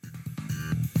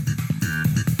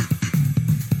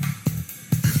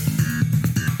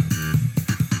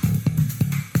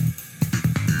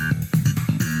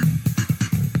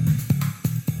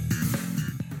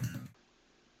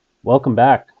Welcome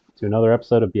back to another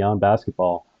episode of Beyond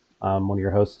Basketball. I'm one of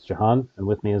your hosts, Jahan, and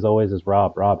with me as always is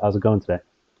Rob. Rob, how's it going today?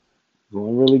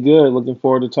 Going really good. Looking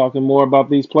forward to talking more about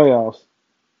these playoffs.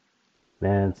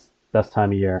 Man, it's best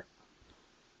time of year.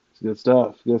 It's good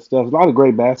stuff. Good stuff. A lot of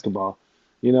great basketball.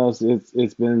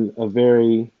 It's been a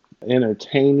very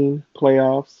entertaining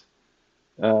playoffs.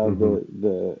 Hmm.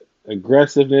 The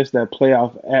aggressiveness, that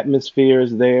playoff atmosphere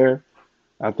is there.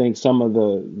 I think some of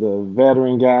the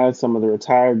veteran guys, some of the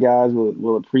retired guys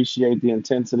will appreciate the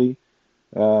intensity.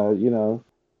 A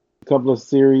couple of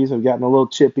series have gotten a little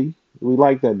chippy. We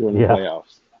like that during the Yeah,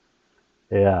 playoffs.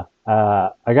 yeah.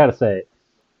 I gotta say,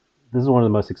 this is one of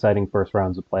the most exciting first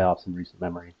rounds of playoffs in recent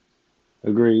memory.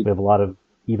 Agreed. We have a lot of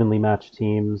evenly matched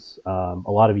teams, a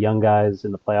lot of young guys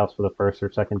in the playoffs for the first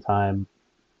or second time,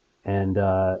 and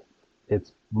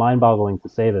it's mind-boggling to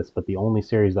say this, but the only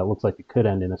series that looks like it could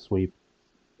end in a sweep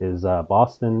is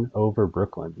Boston over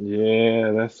Brooklyn.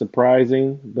 Yeah, that's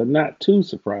surprising, but not too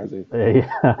surprising, Yeah.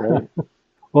 right?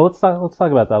 Well, let's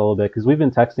talk about that a little bit because we've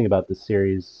been texting about this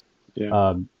series.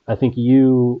 Yeah. I think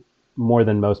you more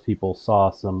than most people saw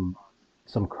some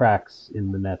cracks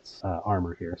in the Nets'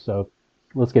 armor here. So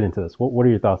let's get into this. What are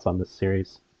your thoughts on this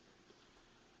series?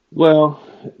 Well,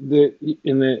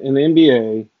 in the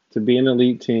NBA, to be an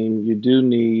elite team, you do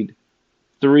need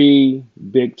three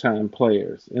big time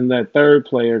players, and that third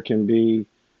player can be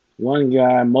one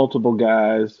guy, multiple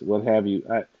guys, what have you.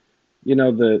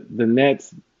 The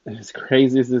Nets, as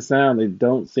crazy as it sounds, they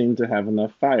don't seem to have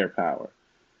enough firepower,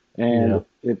 and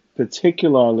Yeah, it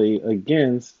particularly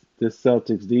against the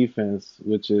Celtics defense,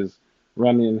 which is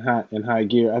running in high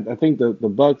gear. I think the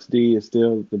Bucks D is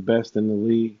still the best in the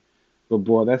league. But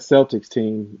boy, that Celtics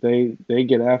team, they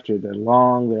get after it. They're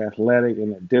long, they're athletic,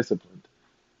 and they're disciplined.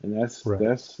 And that's right.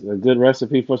 that's a good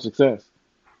recipe for success.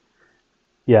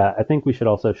 Yeah, I think we should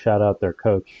also shout out their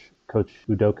coach, Coach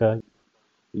Udoka.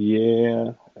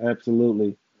 Yeah,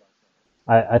 absolutely.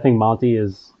 I think Monty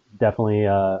is definitely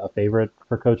a favorite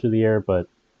for Coach of the Year, but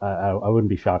I wouldn't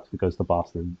be shocked if it goes to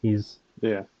Boston.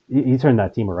 Yeah. He turned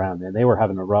that team around, man. They were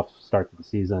having a rough start to the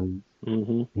season.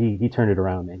 Hmm. He turned it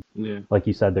around, and Yeah. like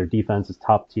you said, their defense is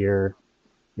top tier.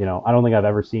 I don't think I've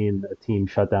ever seen a team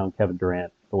shut down Kevin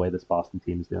Durant the way this Boston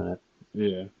team is doing it.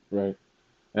 Yeah. Right.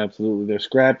 Absolutely. They're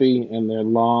scrappy and they're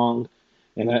long.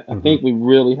 And I Hmm. think we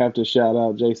really have to shout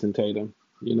out Jason Tatum.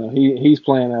 He's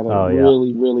playing at a Oh yeah,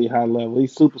 really, really high level.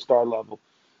 He's superstar level.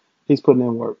 He's putting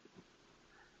in work.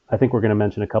 I think we're going to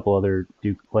mention a couple other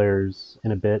Duke players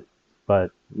in a bit,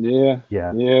 but Yeah.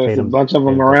 yeah, Yeah. There's a Tatum's bunch of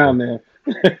them Tatum's up around there.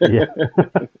 there.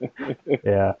 Yeah,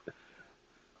 yeah.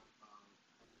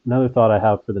 Another thought I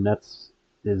have for the Nets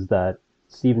is that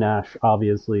Steve Nash,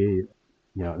 obviously,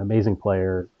 an amazing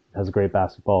player, has a great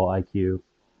basketball IQ,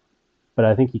 but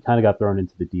I think he kind of got thrown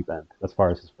into the deep end as far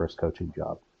as his first coaching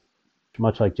job.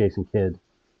 Much like Jason Kidd,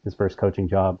 his first coaching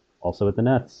job also at the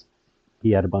Nets.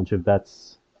 He had a bunch of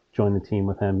vets join the team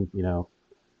with him.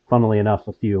 Funnily enough,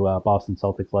 a few Boston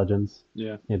Celtics legends.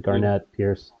 Yeah. He had Yeah. Garnett,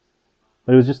 Pierce,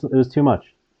 but it was too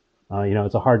much.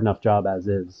 It's a hard enough job as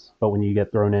is, but when you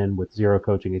get thrown in with zero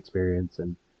coaching experience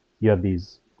and you have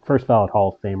these first ballot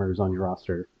Hall of Famers on your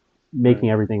roster, Right. making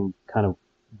everything kind of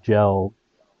gel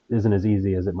isn't as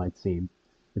easy as it might seem.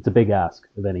 It's a big ask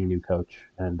of any new coach,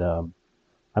 and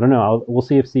I don't know. We'll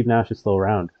see if Steve Nash is still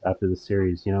around after this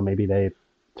series. Maybe they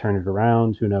turn it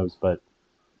around. Who knows? But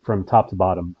from top to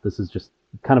bottom, this is just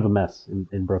kind of a mess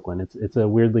in Brooklyn. It's a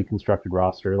weirdly constructed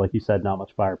roster. Like you said, not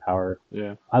much firepower.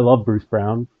 Yeah. I love Bruce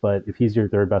Brown, but if he's your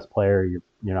third best player, you're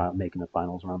not making the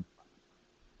finals run.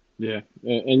 Yeah.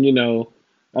 And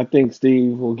I think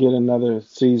Steve will get another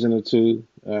season or two.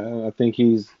 I think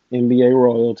he's NBA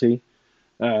royalty.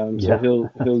 So Yeah, he'll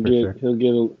that's for get sure. he'll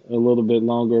get a little bit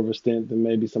longer of a stint than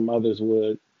maybe some others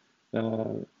would.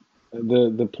 Uh,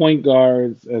 the point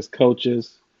guards as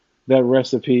coaches, that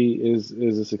recipe is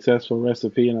a successful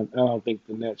recipe, and I don't think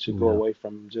the Nets should go Yeah, away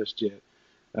from him just yet.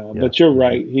 yeah, But you're you're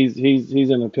right. right. He's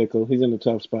in a pickle. He's in a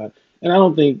tough spot. And I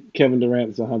don't think Kevin Durant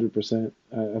is 100%.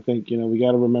 I think we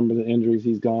got to remember the injuries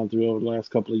he's gone through over the last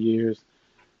couple of years.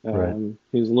 Right.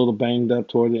 He was a little banged up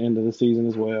toward the end of the season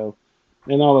as well,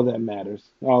 and all of that matters.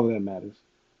 All of that matters.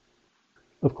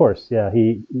 Of course, yeah.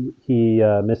 He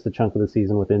missed a chunk of the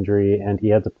season with injury, and he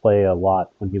had to play a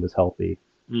lot when he was healthy.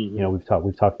 Hmm. We've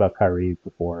talked about Kyrie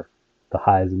before, the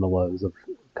highs and the lows of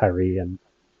Kyrie, and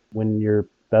when your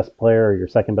best player or your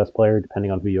second best player,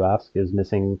 depending on who you ask, is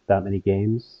missing that many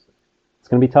games, it's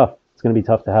going to be tough. It's going to be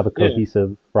tough to have a Yeah,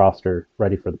 cohesive roster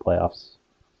ready for the playoffs.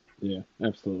 yeah,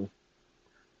 absolutely.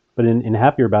 But in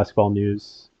happier basketball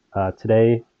news,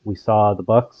 today we saw the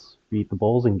Bucks beat the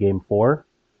Bulls in Game 4.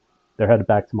 They're headed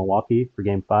back to Milwaukee for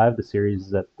Game 5. The series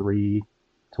is at 3-1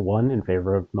 in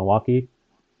favor of Milwaukee.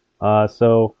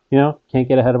 So, can't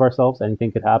get ahead of ourselves.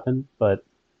 Anything could happen, but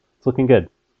it's looking good.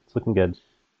 It's looking good.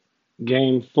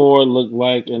 Game 4 looked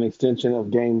like an extension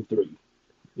of Game 3.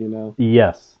 You know,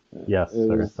 Yes. it Yes,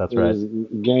 sir. was That's it right. was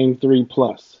Game 3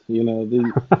 plus.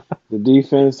 The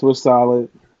defense was solid.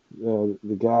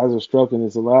 The guys are stroking.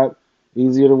 It's a lot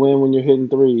easier to win when you're hitting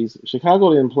threes.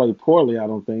 Chicago didn't play poorly. I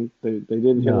don't think they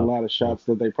didn't hit a No. lot of No. shots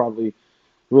that they probably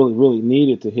really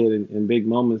needed to hit in big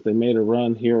moments. They made a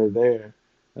run here or there,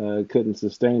 couldn't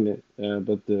sustain it.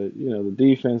 But the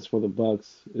defense for the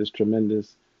Bucks is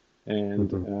tremendous, and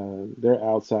Hmm. their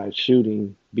outside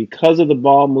shooting because of the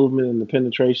ball movement and the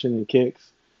penetration and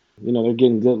kicks. They're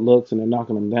getting good looks and they're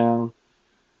knocking them down.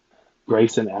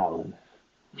 Grayson Allen.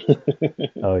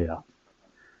 Oh, yeah.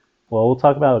 Well, we'll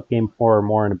talk about Game 4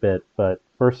 more in a bit, but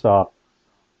first off,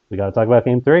 we got to talk about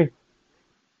Game 3.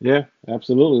 Yeah,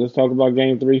 absolutely. Let's talk about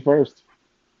Game 3 first.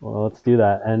 Well, let's do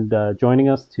that. And joining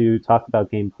us to talk about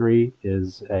Game 3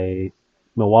 is a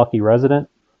Milwaukee resident,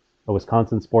 a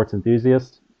Wisconsin sports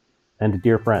enthusiast, and a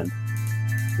dear friend.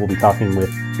 We'll be talking with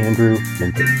Andrew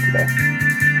Minten today.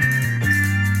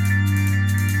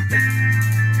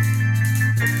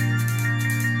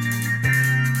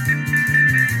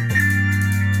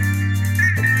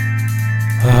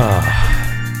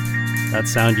 That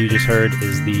sound you just heard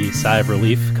is the sigh of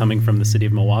relief coming from the city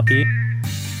of Milwaukee.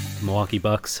 The Milwaukee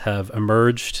Bucks have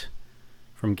emerged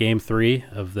from Game 3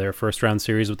 of their first round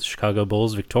series with the Chicago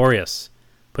Bulls victorious,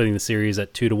 putting the series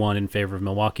at 2-1 in favor of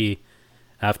Milwaukee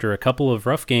after a couple of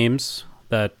rough games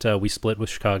that we split with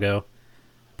Chicago,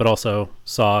 but also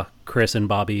saw Chris and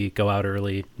Bobby go out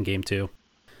early in Game 2.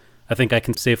 I think I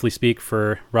can safely speak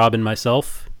for Rob and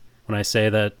myself when I say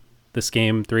that this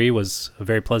Game 3 was a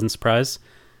very pleasant surprise.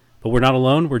 But we're not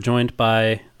alone. We're joined by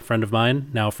a friend of mine,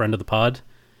 now a friend of the pod,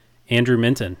 Andrew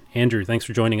Minten. Andrew, thanks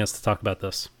for joining us to talk about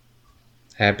this.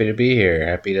 Happy to be here.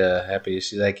 Happy to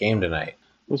see that game tonight.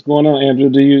 What's going on,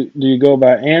 Andrew? Do you go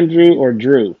by Andrew or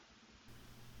Drew?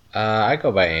 I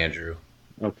go by Andrew.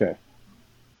 Okay.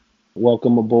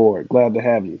 Welcome aboard. Glad to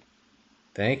have you.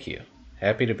 Thank you.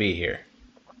 Happy to be here.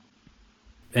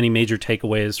 Any major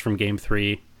takeaways from Game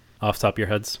 3 off the top of your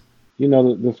heads?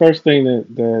 The first thing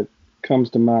that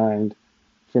comes to mind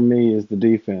for me is the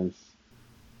defense.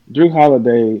 Drew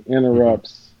Holiday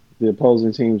interrupts the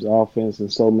opposing team's offense in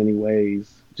so many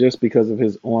ways just because of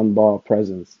his on-ball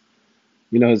presence.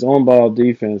 His on-ball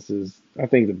defense is, I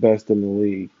think, the best in the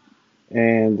league.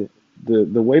 And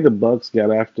the way the Bucks got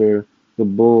after the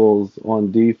Bulls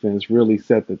on defense really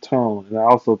set the tone. And I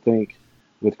also think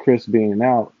with Chris being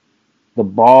out, the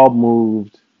ball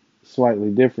moved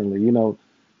slightly differently.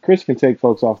 Chris can take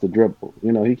folks off the dribble.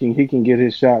 He can get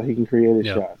his shot, he can create his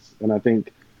Yeah. shots. And I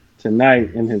think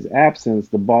tonight in his absence,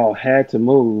 the ball had to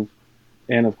move,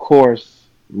 and of course,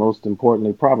 most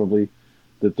importantly, probably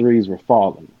the threes were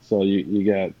falling. So you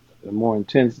got a more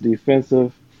intense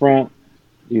defensive front.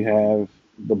 You have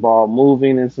the ball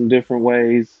moving in some different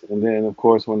ways, and then of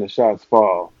course when the shots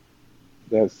fall,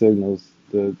 that signals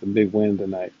the big win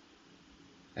tonight.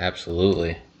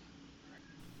 Absolutely.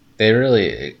 They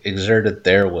really exerted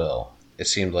their will. It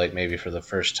seemed like maybe for the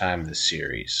first time this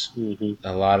series. Hmm.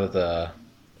 A lot of the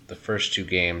first two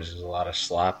games is a lot of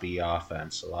sloppy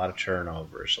offense, a lot of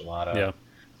turnovers, a lot of Yeah.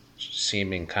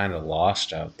 seeming kind of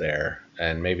lost out there.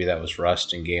 And maybe that was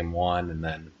rust in game 1, and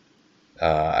then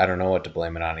I don't know what to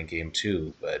blame it on in game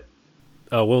 2, but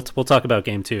Oh, we'll talk about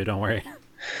Game 2. Don't worry.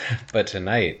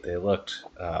 tonight they looked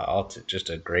just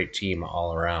a great team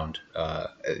all around.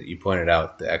 You pointed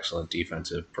out the excellent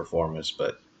defensive performance,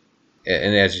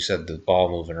 and as you said, the ball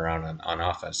moving around on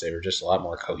offense, they were just a lot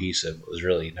more cohesive. It was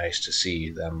really nice to see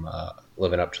them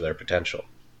living up to their potential.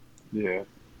 Yeah,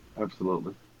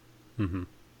 absolutely. Hmm.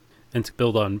 And to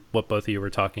build on what both of you were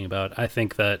talking about, I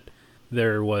think that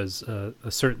there was a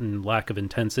certain lack of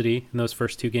intensity in those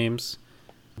first two games.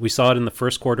 We saw it in the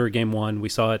first quarter of Game 1. We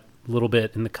saw it a little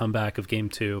bit in the comeback of Game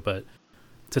 2, but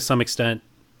to some extent,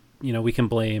 we can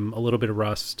blame a little bit of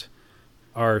rust.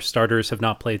 Our starters have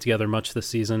not played together much this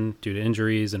season due to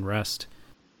injuries and rest.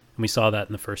 And we saw that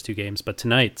in the first two games. But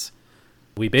tonight,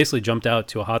 we basically jumped out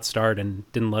to a hot start and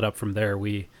didn't let up from there.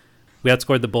 We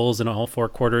outscored the Bulls in all four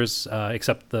quarters,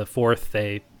 except the fourth.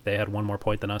 They had one more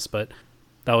point than us, but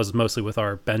that was mostly with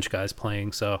our bench guys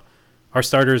playing. So our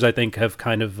starters, I think, have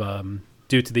kind of,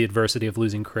 due to the adversity of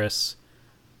losing Chris,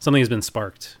 something has been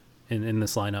sparked in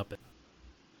this lineup.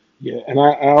 Yeah, and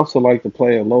I also like the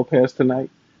play of Lopez tonight.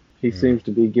 He Mm. seems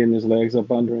to be getting his legs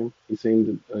up under him. He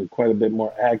seemed quite a bit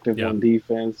more active Yeah. on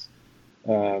defense.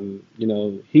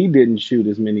 He didn't shoot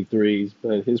as many threes,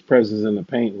 but his presence in the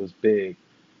paint was big.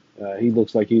 He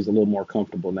looks like he's a little more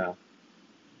comfortable now.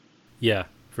 Yeah,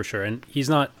 for sure. And he's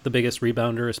not the biggest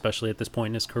rebounder, especially at this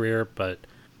point in his career, but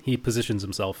he positions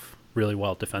himself really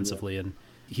well Yeah, defensively, and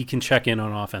he can check in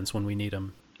on offense when we need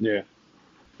him. yeah,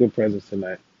 good presence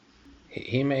tonight.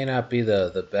 He may not be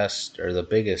the best or the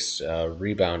biggest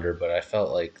rebounder, but I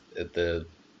felt like the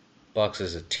Bucks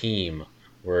as a team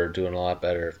were doing a lot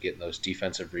better of getting those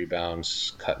defensive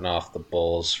rebounds, cutting off the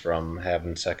Bulls from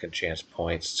having second chance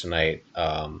points tonight.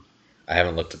 I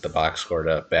haven't looked at the box score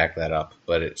to back that up,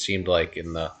 but it seemed like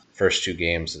in the first two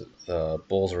games, the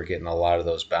Bulls were getting a lot of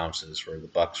those bounces where the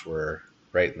Bucks were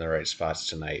right in the right spots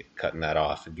tonight, cutting that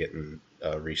off and getting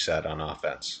a reset on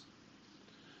offense.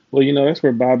 Well, that's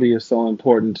where Bobby is so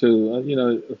important too.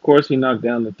 Of course he knocked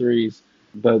down the threes,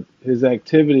 but his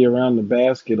activity around the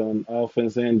basket on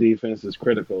offense and defense is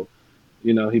critical.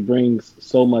 He brings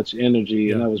so much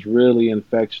energy, and Yeah. that was really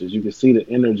infectious. You could see the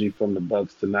energy from the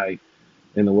Bucks tonight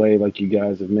in a way, like you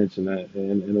guys have mentioned that,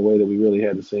 in a way that we really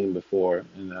hadn't seen before.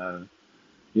 And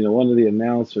one of the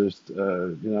announcers,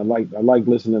 I like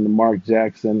listening to Mark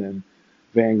Jackson and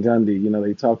Van Gundy.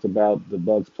 They talked about the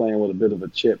Bucks playing with a bit of a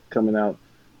chip coming out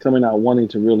wanting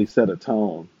to really set a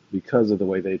tone because of the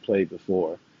way they played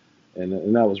before,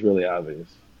 and that was really obvious.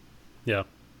 Yeah.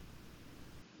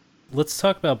 Let's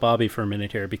talk about Bobby for a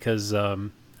minute here because,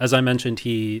 as I mentioned,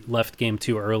 he left game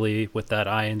 2 early with that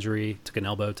eye injury, took an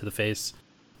elbow to the face.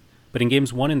 But in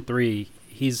games 1 and 3,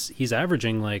 he's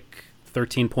averaging like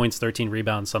 13 points, 13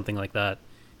 rebounds, something like that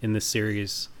in this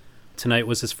series. Tonight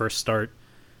was his first start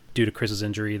due to Chris's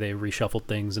injury. They reshuffled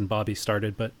things and Bobby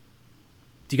started. But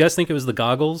do you guys think it was the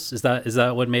goggles? Is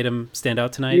that what made him stand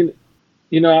out tonight?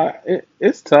 You,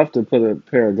 it's tough to put a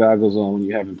pair of goggles on when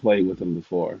you haven't played with them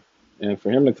before, and for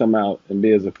him to come out and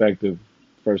be as effective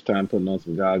first time putting on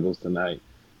some goggles tonight.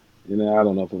 I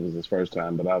don't know if it was his first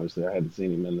time, but obviously I hadn't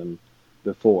seen him in them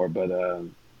before. But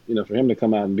for him to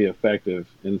come out and be effective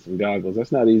in some goggles,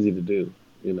 that's not easy to do.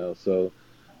 So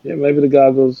yeah, maybe the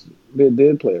goggles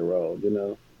did play a role.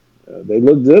 They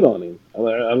look good on him.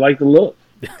 I like the look.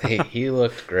 He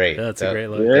looked great. That's a great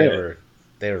look. Yeah,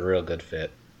 They were a real good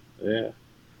fit. yeah.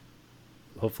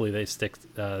 Hopefully they stick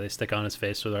on his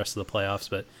face for the rest of the playoffs.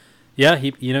 But yeah,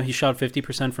 he shot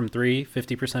 50% from 3,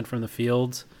 50% from the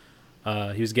field.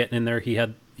 He was getting in there.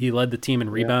 He led the team in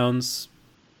Yeah, rebounds.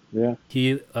 yeah.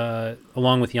 He,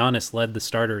 along with Giannis, led the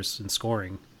starters in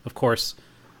scoring. Of course,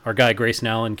 our guy Grayson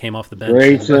Allen came off the bench and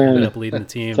ended Grayson, up leading the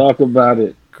team. talk about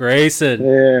it. Grayson,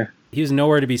 Yeah. he was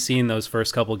nowhere to be seen those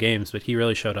first couple games, but he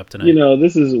really showed up tonight.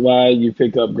 This is why you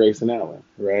pick up Grayson Allen,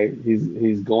 right?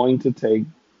 He's going to take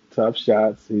tough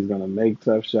shots. He's going to make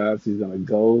tough shots. He's going to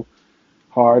go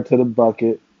hard to the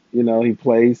bucket. He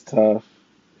plays tough,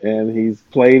 and he's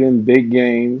played in big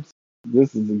games.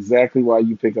 This is exactly why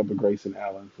you pick up a Grayson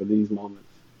Allen for these moments.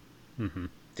 Hmm.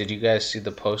 Did you guys see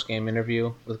the post game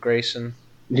interview with Grayson?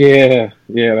 Yeah,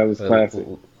 yeah, that was classic.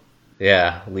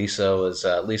 Yeah,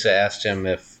 Lisa asked him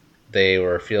if they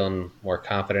were feeling more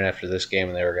confident after this game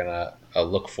and they were gonna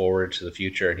look forward to the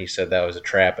future, and he said that was a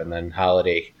trap. And then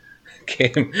Holiday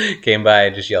came by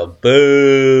and just yelled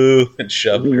 "boo" and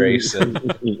shoved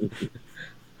Grayson.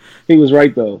 He was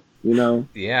right though.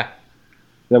 Yeah,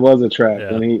 That was a trap,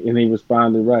 Yeah. and he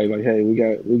responded right. Like, hey, we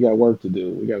got work to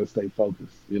do. We got to stay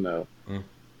focused. mm,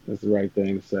 That's the right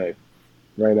thing to say.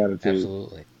 Right attitude.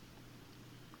 absolutely.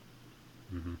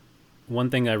 Hmm. One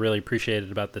thing I really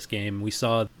appreciated about this game, we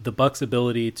saw the Bucks'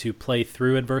 ability to play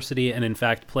through adversity and, in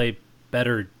fact, play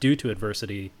better due to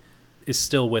adversity is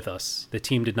still with us. The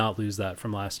team did not lose that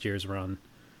from last year's run.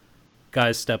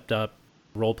 Guys stepped up,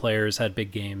 role players had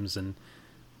big games, and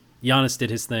Giannis did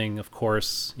his thing, of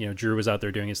course. Drew was out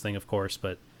there doing his thing, of course,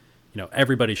 but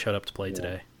everybody showed up to play Yeah.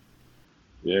 today.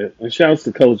 Yeah, and shouts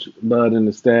to Coach Bud and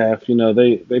the staff.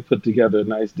 They put together a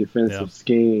nice Yeah. defensive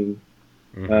scheme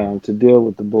Hmm. to deal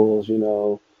with the Bulls. They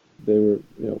were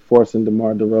forcing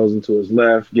DeMar DeRozan to his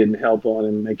left, getting help on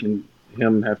him, making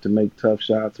him have to make tough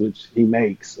shots, which he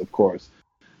makes, of course.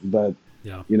 But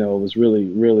Yeah. it was really,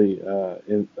 really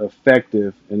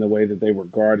effective in the way that they were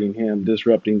guarding him,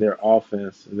 disrupting their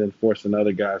offense, and then forcing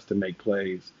other guys to make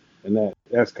plays. And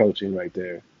that's coaching right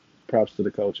there. Props to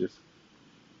the coaches.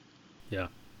 Yeah,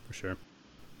 for sure.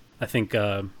 I think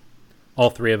all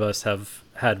three of us have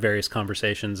had various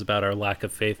conversations about our lack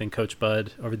of faith in Coach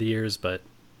Bud over the years, but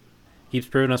he's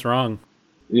proven us wrong.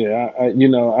 Yeah,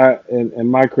 and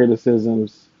my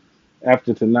criticisms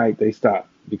after tonight they stopped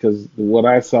because what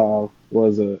I saw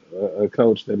was a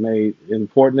coach that made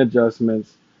important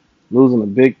adjustments, losing a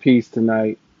big piece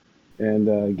tonight,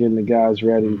 and getting the guys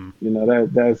ready.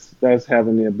 Mm, That's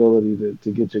having the ability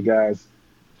to get your guys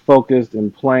focused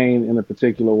and playing in a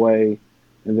particular way,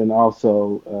 and then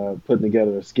also putting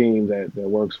together a scheme that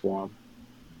works for them.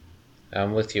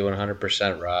 I'm with you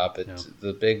 100%, Rob. yeah. It's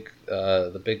the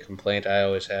big complaint I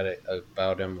always had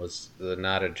about him was the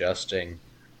not adjusting,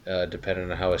 depending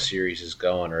on how a series is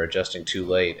going, or adjusting too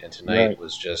late. And tonight Right.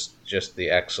 was just the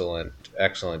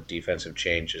excellent defensive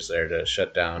changes there to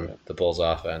shut down Yeah. the Bulls'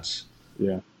 offense.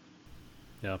 Yeah.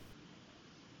 Yeah.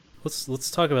 Let's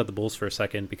talk about the Bulls for a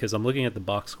second because I'm looking at the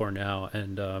box score now,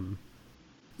 and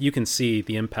you can see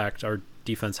the impact our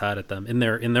defense had at them in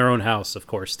their own house, of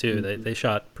course, too. Hmm. They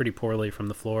shot pretty poorly from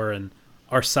the floor, and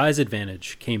our size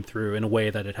advantage came through in a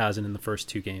way that it hasn't in the first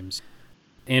two games.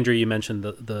 Andrew, you mentioned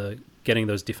the getting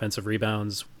those defensive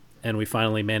rebounds, and we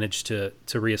finally managed to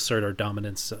reassert our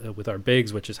dominance with our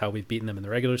bigs, which is how we've beaten them in the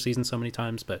regular season so many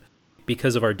times. But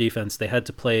because of our defense, they had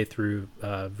to play through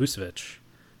Vucevic,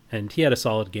 and he had a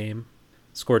solid game,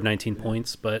 scored 19 Yeah.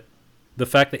 points. But the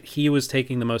fact that he was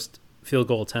taking the most field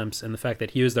goal attempts and the fact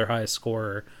that he was their highest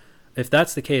scorer, if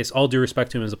that's the case, all due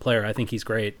respect to him as a player, I think he's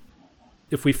great.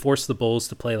 If we force the Bulls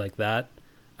to play like that,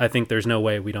 I think there's no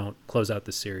way we don't close out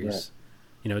this Right. series.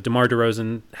 DeMar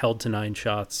DeRozan held to 9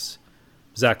 shots.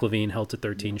 Zach LaVine held to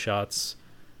 13 shots.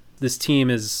 This team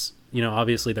is,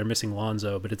 obviously they're missing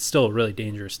Lonzo, but it's still a really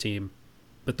dangerous team.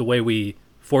 But the way we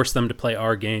force them to play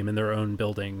our game in their own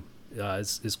building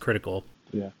is critical.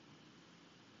 Yeah.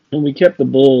 And we kept the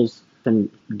Bulls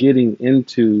from getting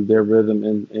into their rhythm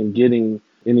and getting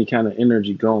any kind of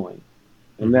energy going.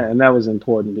 And Mm-hmm. that was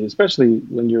important, especially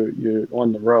when you're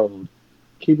on the road,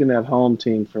 keeping that home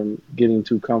team from getting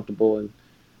too comfortable and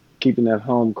keeping that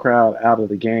home crowd out of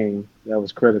the game. That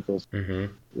was critical. Mm-hmm.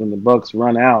 When the Bucks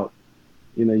run out,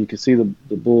 you could see the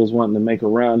Bulls wanting to make a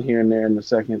run here and there in the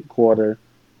second quarter,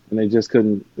 and they just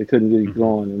couldn't get it Mm-hmm.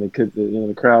 going, and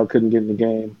the crowd couldn't get in the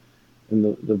game, and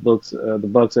the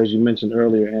Bucks, as you mentioned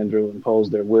earlier, Andrew,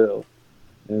 imposed their will,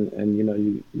 and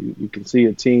you can see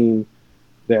a team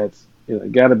that's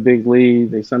got a big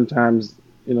lead. They sometimes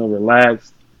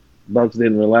relaxed. Bucks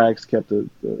didn't relax, kept the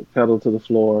pedal to the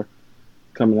floor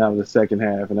coming out of the second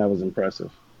half, and that was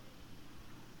impressive.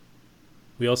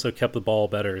 We also kept the ball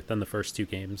better than the first two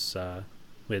games.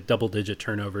 We had double-digit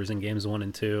turnovers in games 1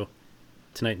 and 2.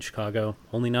 Tonight in Chicago,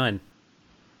 only 9.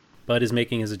 Bud is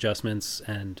making his adjustments,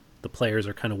 and the players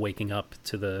are kind of waking up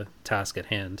to the task at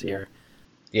hand Yeah. here.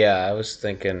 Yeah, I was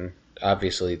thinking.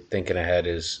 Obviously, thinking ahead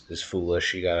is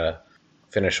foolish. You gotta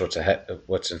finish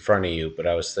what's in front of you. But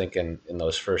I was thinking in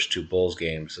those first two Bulls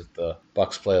games, if the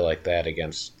Bucks play like that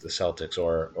against the Celtics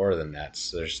or the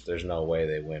Nets, there's no way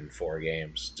they win 4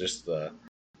 games. Just the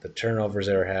turnovers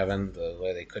they were having, the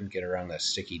way they couldn't get around that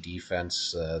sticky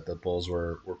defense the Bulls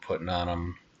were putting on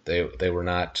them. They were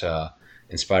not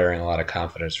inspiring a lot of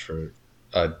confidence for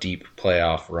a deep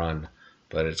playoff run.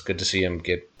 But it's good to see him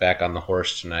get back on the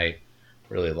horse tonight,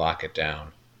 really lock it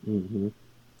down. Hmm.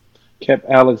 Kept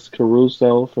Alex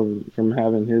Caruso from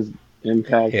having his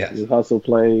impact Yes. with hustle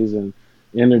plays and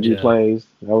energy Yeah. plays.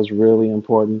 That was really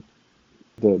important.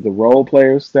 The role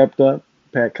players stepped up.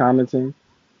 Pat Connaughton,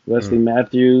 Wesley Mm.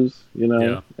 Matthews.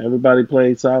 Yeah. Everybody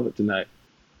played solid tonight.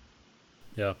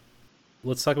 Yeah.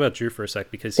 Let's talk about Drew for a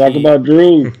sec because Talk about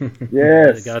Drew. got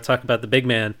Yes. to talk about the big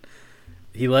man.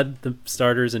 He led the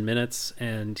starters in minutes,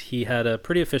 and he had a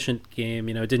pretty efficient game.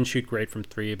 Didn't shoot great from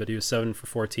 3, but he was 7 for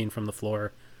 14 from the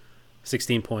floor,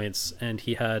 16 points, and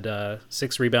he had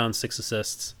 6 rebounds, 6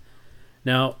 assists.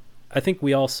 Now, I think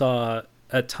we all saw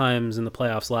at times in the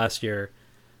playoffs last year,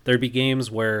 there'd be games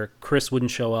where Chris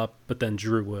wouldn't show up, but then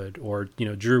Drew would, or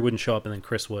Drew wouldn't show up and then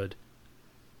Chris would.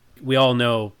 We all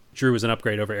know Drew was an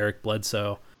upgrade over Eric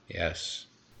Bledsoe Yes.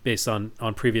 based on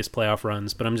previous playoff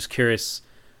runs, but I'm just curious.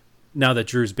 Now that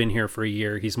Drew's been here for a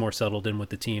year, he's more settled in with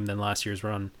the team than last year's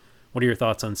run. What are your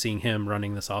thoughts on seeing him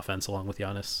running this offense along with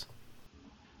Giannis?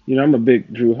 I'm a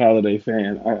big Drew Holiday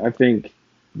fan. I think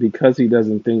because he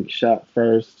doesn't think shot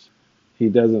first, he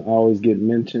doesn't always get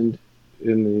mentioned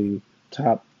in the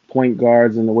top point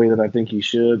guards in the way that I think he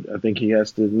should. I think he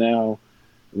has to now,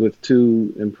 with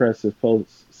 2 impressive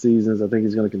post seasons, I think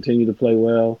he's going to continue to play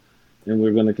well, and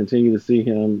we're going to continue to see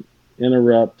him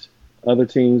interrupt other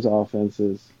teams'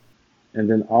 offenses and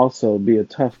then also be a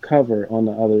tough cover on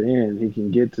the other end. He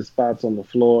can get to spots on the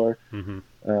floor.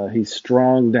 Mm-hmm. He's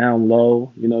strong down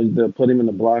low. They'll put him in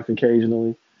the block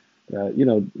occasionally.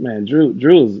 Man, Drew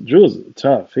is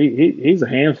tough. He's a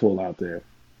handful out there.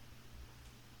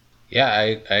 Yeah,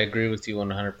 I agree with you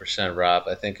 100%, Rob.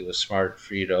 I think it was smart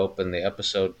for you to open the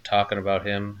episode talking about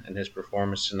him and his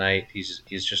performance tonight. He's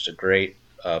just a great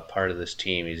part of this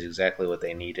team. He's exactly what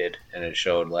they needed, and it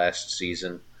showed last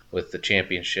season with the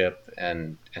championship,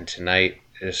 and tonight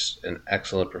is an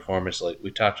excellent performance. Like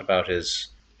we talked about his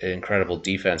incredible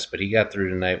defense, but he got through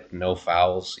tonight with no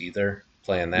fouls either,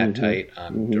 playing that Mm-hmm. tight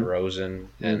on Mm-hmm. DeRozan,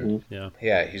 and Mm-hmm. Yeah.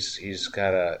 yeah, he's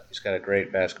got a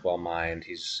great basketball mind.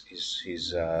 He's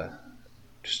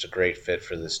just a great fit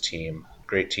for this team.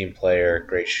 Great team player,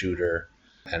 great shooter,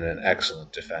 and an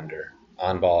excellent defender,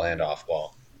 on ball and off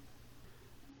ball.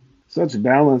 Such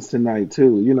balance tonight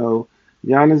too.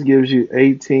 Giannis gives you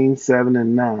 18, 7,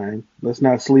 and 9. Let's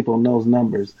not sleep on those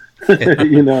numbers.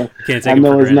 you know, You can't I take him for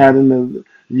know it's not granted. in the.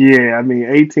 Yeah, I mean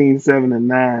 18, 7, and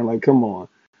 9. Like, come on.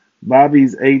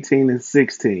 Bobby's 18 and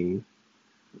 16.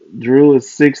 Drew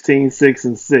is 16, 6,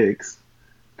 and 6.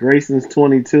 Grayson's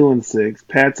 22 and 6.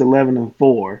 Pat's 11 and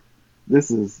 4. This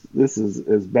is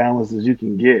as balanced as you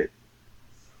can get.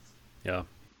 Yeah.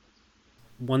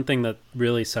 One thing that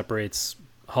really separates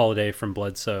Holiday from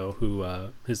Bledsoe, who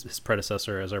his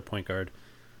predecessor as our point guard,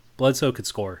 Bledsoe could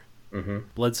score. Mm-hmm.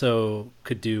 Bledsoe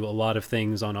could do a lot of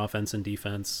things on offense and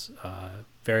defense.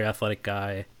 Very athletic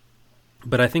guy.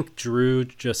 But I think Drew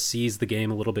just sees the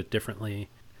game a little bit differently.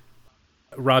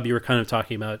 Rob, you were kind of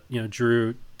talking about,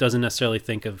 Drew doesn't necessarily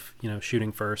think of,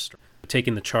 shooting first,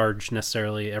 taking the charge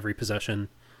necessarily every possession.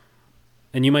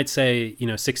 And you might say,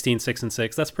 16, 6, and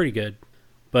 6, that's pretty good.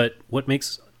 But what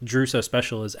makes Drew so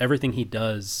special is everything he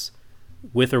does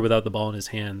with or without the ball in his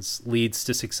hands leads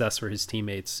to success for his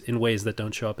teammates in ways that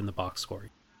don't show up in the box score.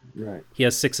 Right. He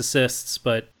has 6 assists,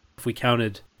 but if we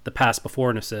counted the pass before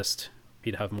an assist,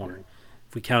 he'd have more.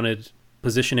 If we counted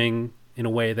positioning in a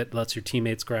way that lets your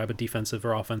teammates grab a defensive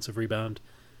or offensive rebound,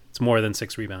 it's more than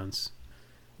 6 rebounds.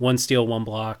 1 steal, 1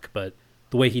 block, but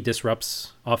the way he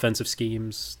disrupts offensive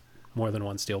schemes, more than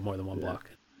 1 steal, more than 1 block.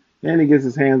 And he gets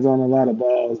his hands on a lot of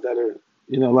balls that are,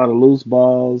 a lot of loose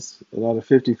balls, a lot of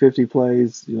 50-50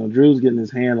 plays. Drew's getting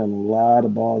his hand on a lot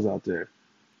of balls out there.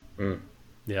 Mm.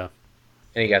 Yeah.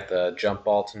 And he got the jump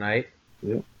ball tonight.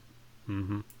 Yep.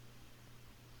 Mm-hmm.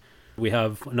 We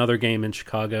have another game in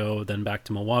Chicago, then back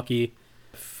to Milwaukee.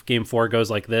 If game 4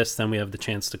 goes like this, then we have the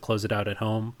chance to close it out at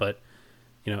home. But,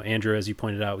 Andrew, as you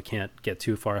pointed out, we can't get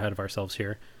too far ahead of ourselves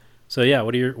here. So, yeah,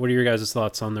 what are your guys'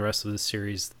 thoughts on the rest of this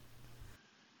series?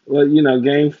 Well,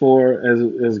 game 4,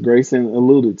 as Grayson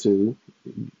alluded to,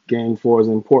 game 4 is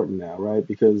important now, right?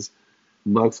 Because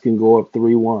Bucks can go up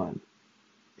 3-1.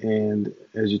 And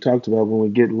as you talked about, when we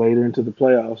get later into the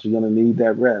playoffs, you're going to need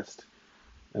that rest.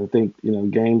 I think,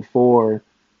 game 4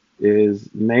 is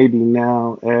maybe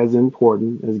now as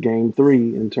important as game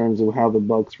 3 in terms of how the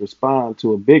Bucks respond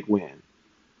to a big win.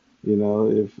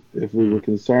 If we were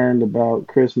concerned about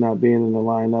Chris not being in the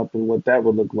lineup and what that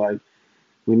would look like,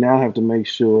 we now have to make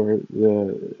sure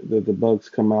that the Bucks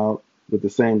come out with the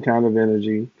same kind of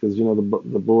energy because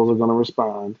the Bulls are going to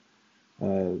respond.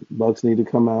 Bucks need to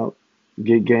come out,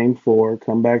 get game 4,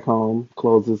 come back home,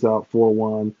 close this out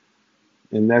 4-1,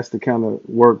 and that's the kind of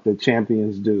work that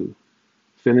champions do.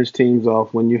 Finish teams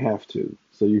off when you have to,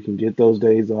 so you can get those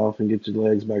days off and get your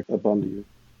legs back up under you.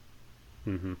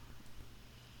 Mm-hmm.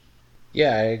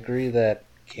 Yeah, I agree that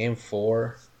game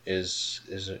 4 is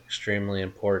extremely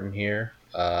important here.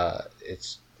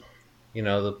 It's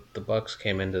the Bucks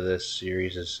came into this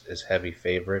series as heavy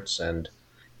favorites, and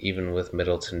even with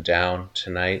Middleton down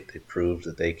tonight, they proved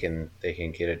that they can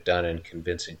get it done in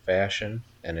convincing fashion.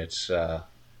 And it's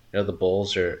the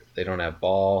Bulls they don't have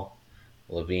ball.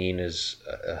 Levine is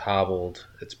hobbled.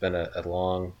 It's been a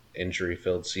long injury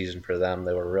filled season for them.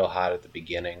 They were real hot at the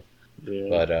beginning, Yeah.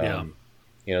 but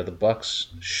Yeah. the Bucks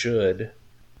should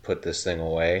put this thing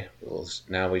away.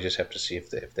 Now we just have to see if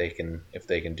they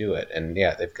can do it. And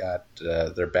yeah, they've got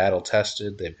they're battle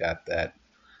tested. They've got that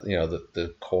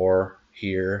the core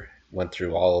here went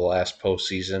through all the last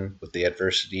postseason with the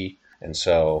adversity, and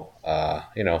so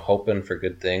hoping for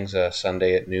good things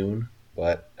Sunday at noon.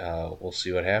 But we'll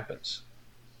see what happens.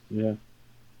 Yeah.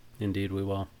 Indeed, we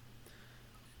will.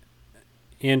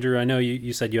 Andrew, I know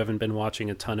you said you haven't been watching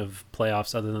a ton of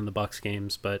playoffs other than the Bucks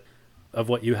games, but of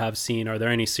what you have seen, are there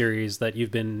any series that you've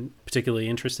been particularly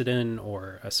interested in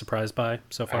or surprised by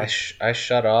so far? I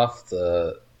shut off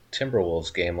the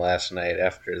Timberwolves game last night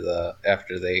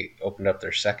after they opened up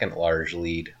their second large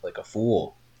lead like a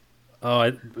fool. Oh,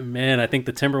 I think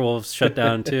the Timberwolves shut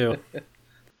down too.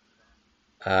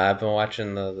 I've been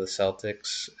watching the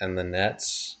Celtics and the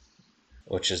Nets,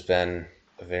 which has been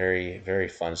a very, very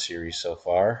fun series so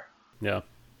far. Yeah.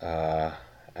 I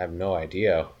have no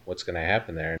idea what's going to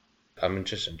happen there. I'm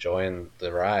just enjoying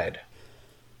the ride.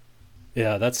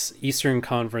 Yeah, that's Eastern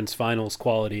Conference Finals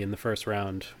quality in the first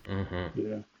round. Mm-hmm.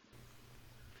 Yeah.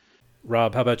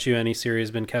 Rob, how about you? Any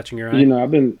series been catching your You eye? know,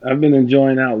 I've been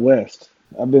enjoying out west.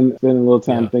 I've been spending a little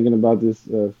time Yeah. thinking about this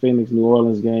Phoenix New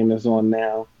Orleans game that's on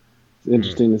now. It's Hmm.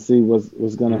 interesting to see what's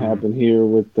going to Mm-hmm. happen here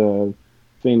with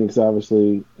Phoenix,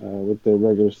 obviously with their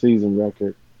regular season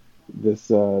record. This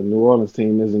New Orleans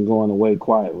team isn't going away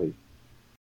quietly,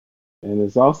 and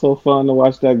it's also fun to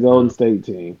watch that Golden No. State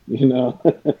team. You know,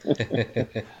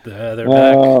 They're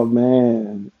back. oh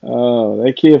man, oh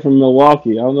that kid from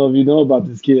Milwaukee. I don't know if you know about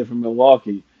this kid from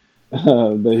Milwaukee,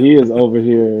 but he is over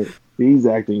here. He's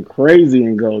acting crazy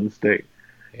in Golden State.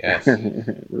 Yes.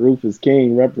 Rufus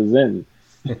King representing.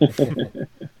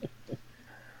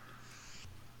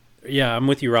 Yeah, I'm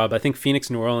with you, Rob. I think Phoenix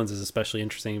New Orleans is especially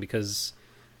interesting because,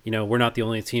 we're not the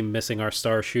only team missing our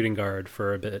star shooting guard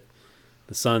for a bit.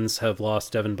 The Suns have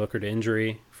lost Devin Booker to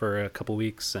injury for a couple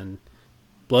weeks, and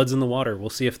blood's in the water. We'll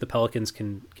see if the Pelicans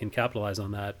can capitalize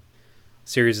on that.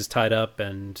 Series is tied up,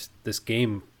 and this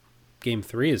game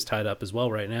three, is tied up as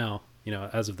well right now.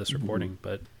 As of this Mhm. recording,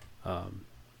 but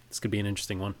this could be an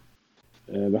interesting one.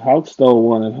 The Hawks stole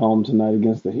one at home tonight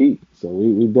against the Heat, so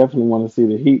we definitely want to see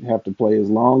the Heat have to play as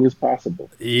long as possible.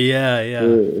 Yeah, If yeah,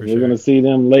 we're, if for we're going sure. to see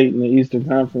them late in the Eastern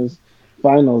Conference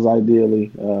Finals,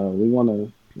 ideally, we want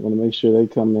to make sure they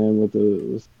come in with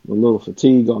a little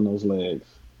fatigue on those legs.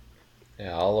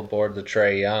 Yeah, all aboard the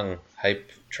Trey Young hype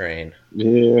train.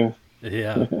 Yeah.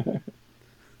 Yeah.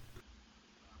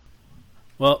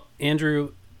 Well,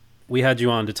 Andrew, we had you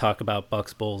on to talk about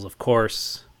Bucks Bulls, of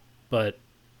course, but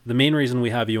the main reason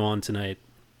we have you on tonight,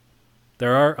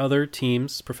 there are other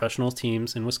teams, professional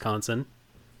teams in Wisconsin.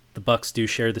 The Bucks do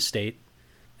share the state,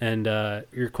 and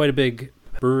you're quite a big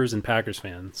Brewers and Packers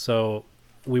fan. So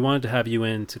we wanted to have you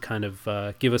in to kind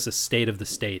of give us a state of the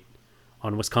state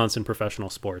on Wisconsin professional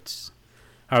sports.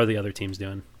 How are the other teams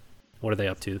doing? What are they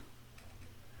up to?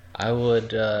 I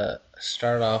would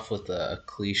start off with a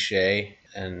cliche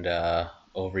and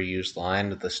overused line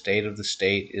that the state of the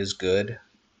state is good.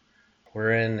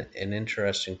 We're in an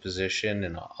interesting position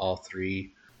in all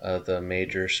three of the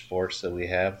major sports that we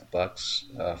have. The Bucks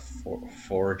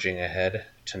forging ahead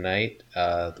tonight.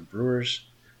 The Brewers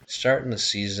starting the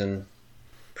season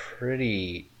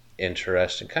pretty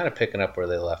interesting, kind of picking up where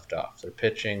they left off. Their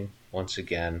pitching, once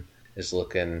again, is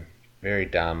looking very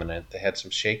dominant. They had some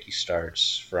shaky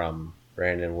starts from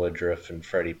Brandon Woodruff and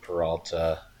Freddie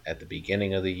Peralta at the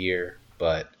beginning of the year,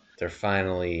 but they're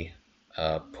finally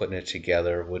putting it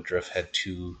together. Woodruff had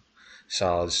two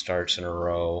solid starts in a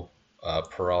row.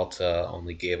 Peralta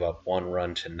only gave up one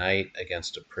run tonight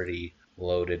against a pretty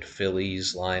loaded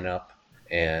Phillies lineup,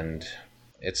 and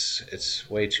it's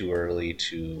way too early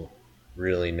to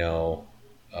really know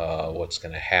what's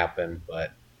going to happen,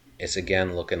 but it's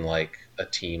again looking like a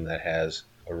team that has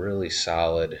a really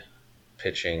solid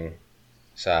pitching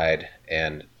side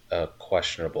and a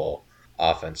questionable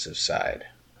offensive side.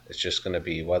 It's just going to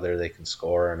be whether they can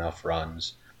score enough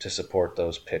runs to support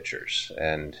those pitchers,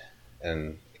 and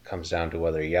it comes down to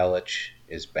whether Yelich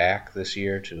is back this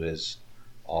year to his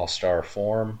all-star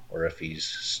form or if he's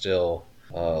still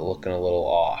looking a little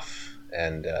off.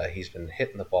 And he's been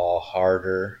hitting the ball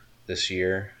harder this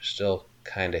year, still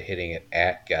kind of hitting it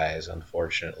at guys,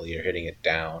 unfortunately, or hitting it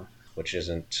down, which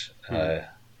isn't Hmm.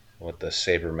 what the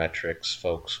sabermetrics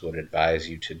folks would advise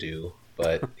you to do.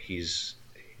 But he's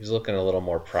looking a little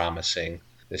more promising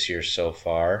this year so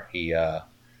far. He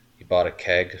bought a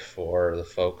keg for the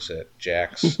folks at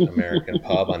Jack's American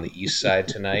Pub on the east side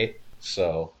tonight.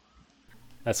 So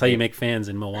That's how you maybe make fans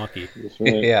in Milwaukee. That's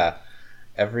right. yeah,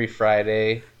 every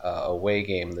Friday away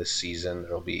game this season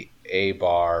there'll be a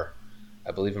bar.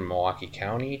 I believe in Milwaukee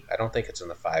County. I don't think it's in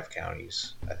the five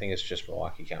counties. I think it's just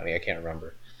Milwaukee County. I can't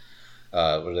remember.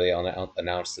 Where they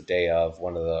announced the day of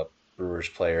one of the Brewers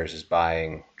players is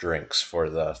buying drinks for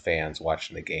the fans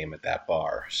watching the game at that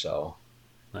bar. So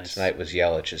Nice. tonight was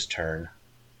Yelich's turn.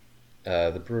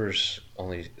 The Brewers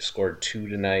only scored two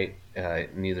tonight,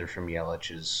 neither from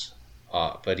Yelich's,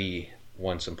 but he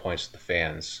won some points with the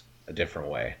fans a different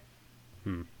way.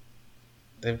 Hmm.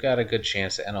 They've got a good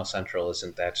chance. The NL Central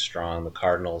isn't that strong. The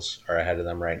Cardinals are ahead of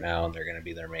them right now, and they're going to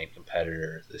be their main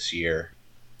competitor this year.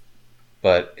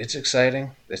 But it's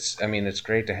exciting. It's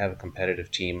great to have a competitive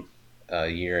team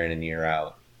year in and year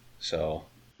out. So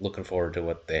looking forward to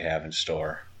what they have in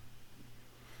store.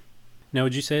 Now,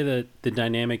 would you say that the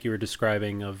dynamic you were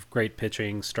describing of great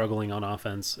pitching, struggling on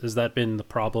offense, has that been the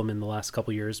problem in the last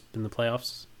couple years in the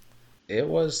playoffs? It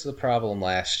was the problem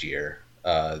last year.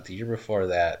 The year before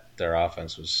that, their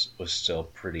offense was still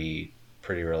pretty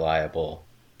reliable,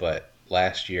 but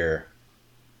last year,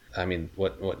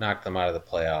 what knocked them out of the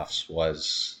playoffs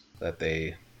was that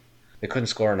they couldn't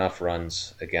score enough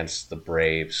runs against the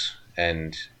Braves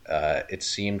and it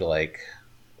seemed like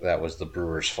that was the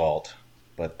Brewers' fault.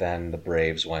 But then the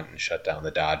Braves went and shut down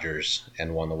the Dodgers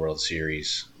and won the World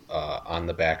Series on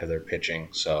the back of their pitching.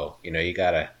 So you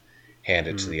gotta hand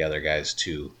it to Mm, the other guys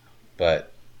too.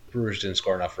 But Brewers didn't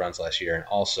score enough runs last year, and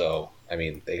also, I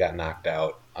mean, they got knocked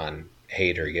out on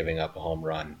Hader giving up a home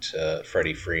run to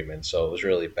Freddie Freeman. So it was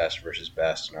really best versus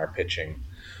best, and our pitching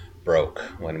broke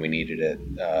when we needed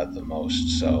it the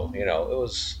most. So it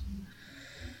was,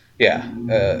 yeah.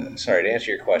 Sorry to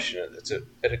answer your question. It's a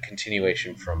bit of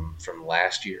continuation from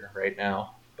last year right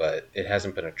now, but it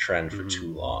hasn't been a trend for hmm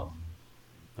too long.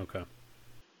 Okay.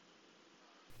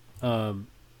 Um,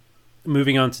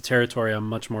 moving on to territory I'm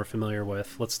much more familiar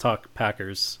with. Let's talk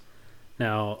Packers.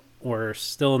 Now, we're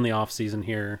still in the off season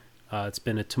here. It's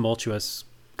been a tumultuous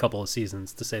couple of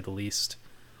seasons, to say the least.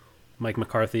 Mike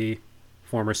McCarthy,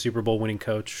 former Super Bowl winning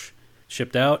coach,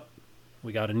 shipped out.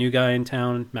 We got a new guy in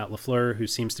town, Matt LaFleur, who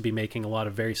seems to be making a lot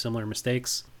of very similar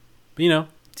mistakes. But,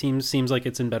 team seems like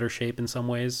it's in better shape in some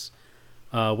ways.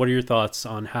 What are your thoughts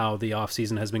on how the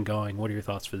offseason has been going? What are your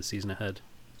thoughts for the season ahead?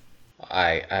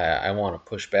 I want to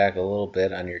push back a little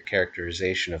bit on your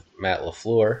characterization of Matt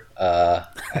LaFleur.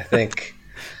 I think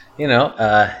you know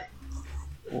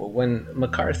when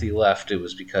McCarthy left, it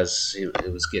was because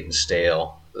it was getting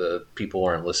stale. The people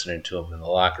weren't listening to him in the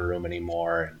locker room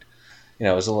anymore, and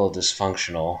it was a little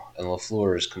dysfunctional. And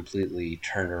LaFleur has completely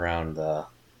turned around the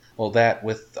that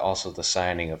with also the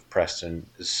signing of Preston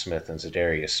Smith and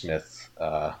Zadarius Smith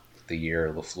the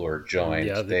year LaFleur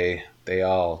Yeah, joined, they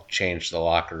all changed the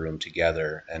locker room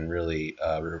together and really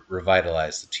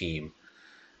revitalized the team.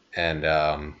 And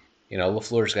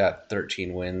LaFleur's got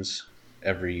 13 wins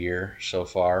every year so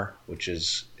far, which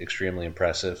is extremely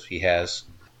impressive. He has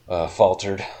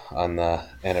faltered on the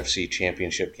NFC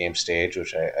Championship game stage,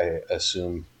 which I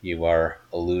assume you are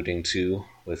alluding to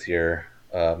with your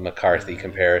McCarthy was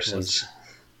comparisons.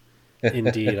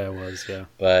 indeed I was. Yeah,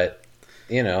 But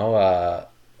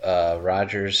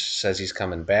Rogers says he's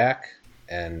coming back,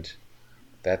 and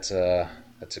that's a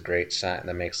great sign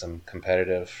that makes them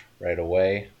competitive right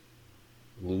away.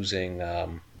 Losing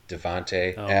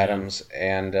Devonte oh man, Adams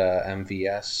and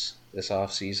MVS this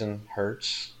offseason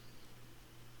hurts,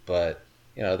 but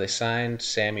they signed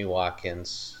Sammy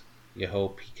Watkins. You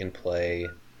hope he can play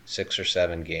 6 or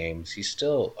 7 games. He's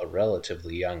still a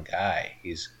relatively young guy.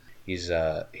 He's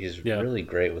yeah, really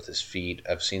great with his feet.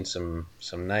 I've seen some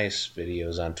nice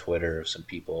videos on Twitter of some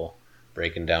people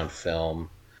breaking down film,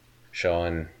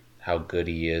 showing how good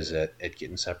he is at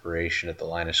getting separation at the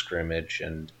line of scrimmage.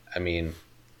 And I mean,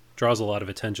 draws a lot of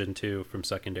attention too from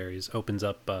secondaries. Opens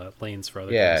up lanes for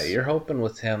other yeah, guys. you're hoping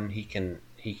with him he can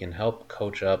help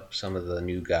coach up some of the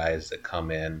new guys that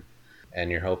come in,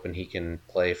 and you're hoping he can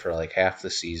play for like half the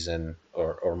season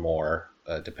or more,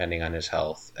 depending on his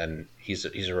health. And he's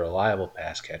a reliable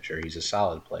pass catcher. He's a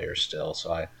solid player still,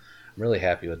 so I'm really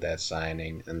happy with that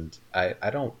signing. And I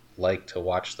don't like to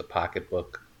watch the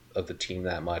pocketbook of the team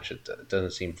that much. It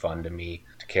doesn't seem fun to me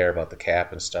to care about the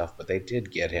cap and stuff, but they did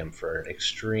get him for an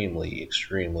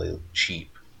extremely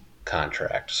cheap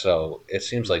contract. So it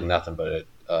seems like hmm nothing but an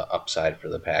upside for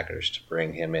the Packers to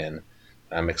bring him in.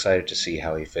 I'm excited to see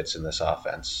how he fits in this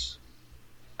offense.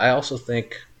 I also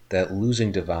think that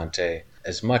losing Devontae,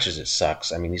 as much as it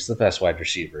sucks, I mean he's the best wide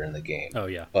receiver in the game. Oh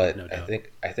yeah, But no I doubt.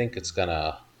 think I think it's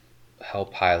gonna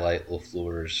help highlight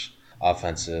LaFleur's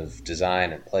offensive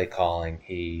design and play calling.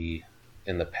 He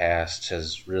in the past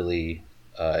has really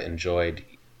enjoyed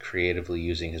creatively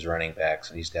using his running backs,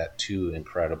 and he's got two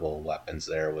incredible weapons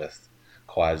there with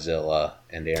Quadzilla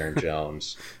and Aaron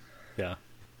Jones. Yeah,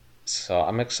 So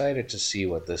I'm excited to see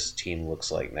what this team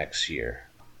looks like next year.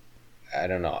 I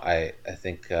don't know. I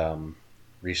think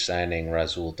re-signing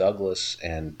Razul Douglas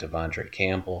and Devondre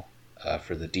Campbell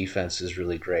for the defense is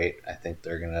really great. I think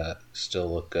they're gonna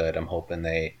still look good. I'm hoping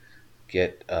they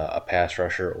get a pass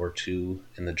rusher or two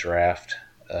in the draft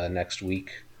next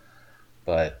week.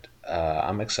 But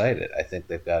I'm excited. I think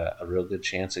they've got a real good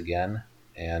chance again,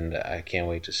 and I can't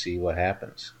wait to see what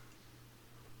happens.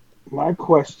 My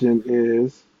question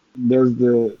is, does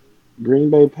the Green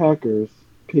Bay Packers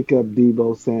pick up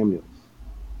Debo Samuels?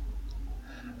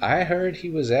 I heard he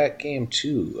was at game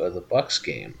 2 of the Bucks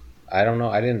game. I don't know.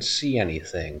 I didn't see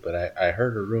anything, but I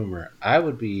heard a rumor. I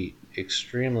would be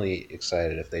extremely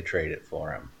excited if they trade it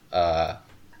for him.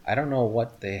 I don't know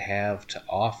what they have to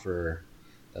offer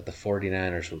that the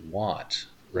 49ers would want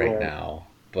right Right. now,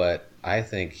 but I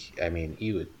think I mean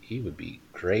he would be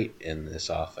great in this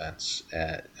offense.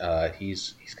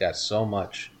 He's got so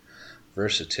much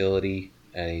versatility,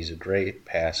 and he's a great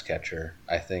pass catcher.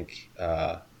 I think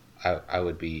I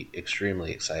would be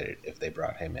extremely excited if they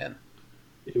brought him in.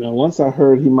 Once I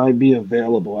heard he might be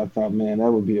available, I thought, man,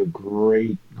 that would be a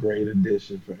great, great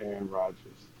addition for Aaron Rodgers.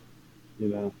 You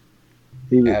know,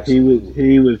 Absolutely.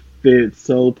 he would fit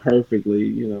so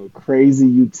perfectly. Crazy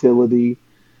utility.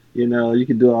 You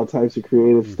could do all types of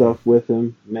creative Hmm. stuff with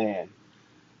him, man.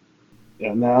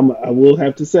 Yeah, now I will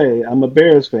have to say I'm a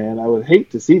Bears fan. I would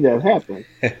hate to see that happen.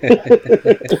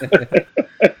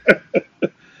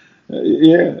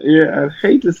 Yeah, I'd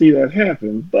hate to see that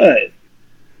happen. But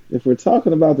if we're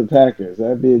talking about the Packers,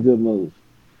 that'd be a good move.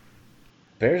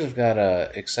 Bears have got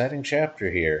a exciting chapter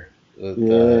here with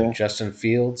Yeah, Justin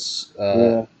Fields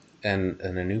yeah. and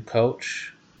a new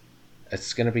coach.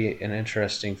 It's going to be an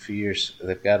interesting few years.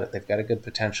 They've got a good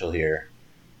potential here.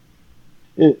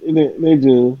 They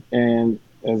do, and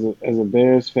as a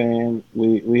Bears fan,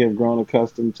 we have grown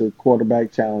accustomed to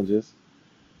quarterback challenges.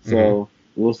 Hmm. So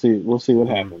we'll see what Hmm.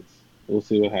 happens. We'll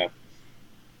see what happens.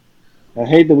 I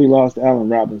hate that we lost Allen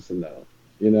Robinson though.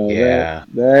 Yeah,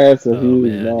 That's a Oh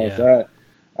huge man, loss. yeah.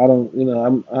 I don't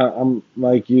I'm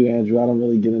like you, Andrew. I don't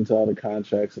really get into all the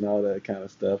contracts and all that kind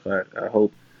of stuff. I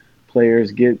hope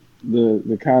players get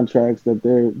the contracts that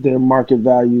their market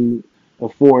value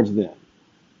affords them.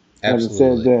 Having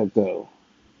said absolutely. that though,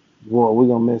 boy, we're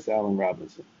gonna miss Allen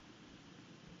Robinson.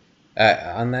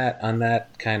 On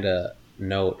that kind of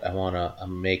note, I want to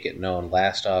make it known.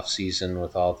 Last off season,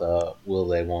 with all the will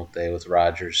they, won't they with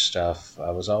Rogers stuff,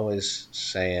 I was always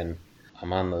saying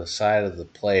I'm on the side of the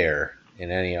player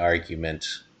in any argument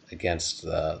against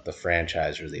the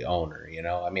franchise or the owner.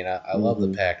 I mean, I love the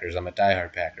Hmm. Packers. I'm a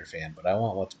diehard Packer fan, but I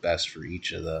want what's best for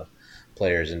each of the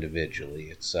players individually.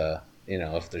 It's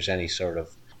if there's any sort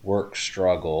of work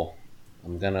struggle,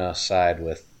 I'm gonna side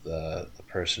with the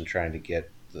person trying to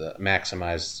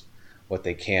maximize what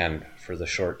they can for the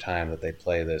short time that they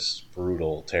play this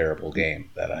brutal, terrible game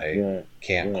that I Right,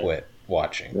 can't right, quit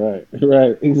watching.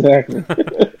 right. Exactly.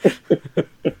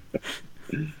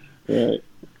 Right.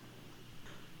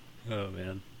 Oh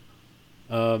man.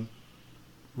 Um,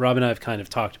 Rob and I have kind of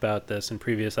talked about this in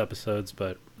previous episodes,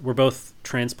 but we're both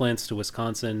transplants to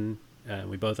Wisconsin.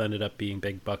 We both ended up being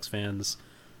big Bucks fans.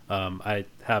 I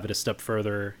have it a step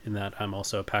further in that I'm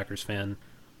also a Packers fan,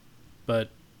 but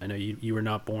I know you were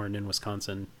not born in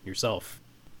Wisconsin yourself.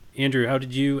 Andrew, how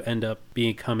did you end up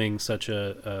becoming such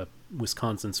a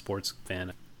Wisconsin sports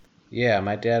fan? Yeah,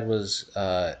 my dad was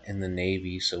in the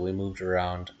Navy, so we moved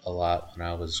around a lot when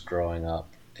I was growing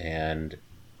up. And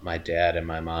my dad and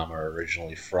my mom are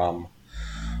originally from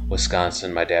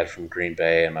Wisconsin. My dad from Green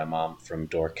Bay, and my mom from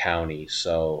Door County.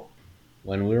 So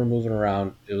when we were moving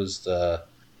around, it was the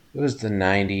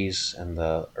 '90s and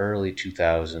the early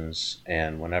 2000s,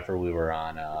 and whenever we were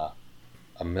on a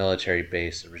military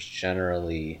base, there was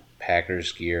generally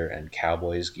Packers gear and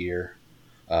Cowboys gear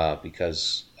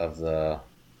because of the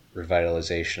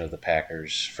revitalization of the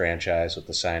Packers franchise with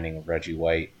the signing of Reggie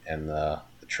White and the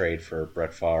trade for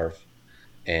Brett Favre.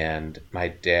 And my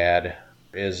dad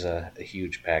is a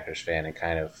huge Packers fan and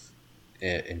kind of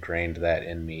ingrained that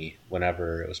in me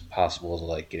whenever it was possible to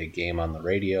like get a game on the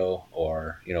radio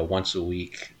or once a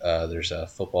week there's a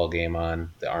football game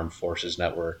on the Armed Forces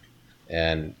Network,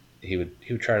 and he would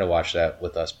try to watch that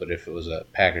with us. But if it was a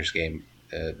Packers game,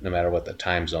 no matter what the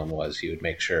time zone was, he would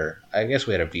make sure. I guess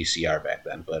we had a VCR back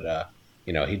then, but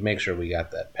he'd make sure we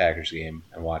got that Packers game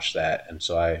and watch that. And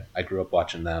so I grew up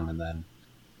watching them, and then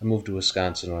I moved to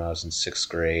Wisconsin when I was in sixth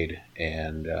grade,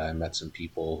 and I met some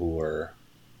people who were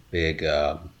big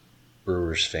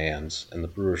Brewers fans, and the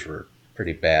Brewers were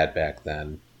pretty bad back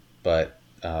then. But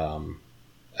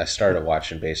I started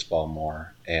watching baseball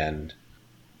more, and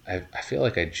I feel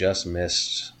like I just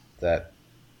missed that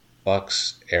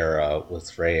Bucks era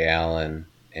with Ray Allen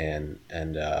and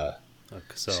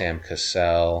Cassell. Sam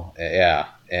Cassell. Yeah,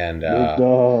 and Big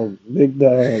dog, big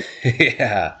dog.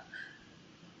 yeah,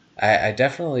 I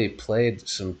definitely played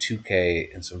some 2K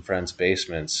in some friends'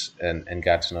 basements and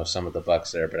got to know some of the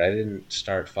Bucks there, but I didn't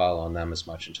start following them as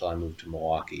much until I moved to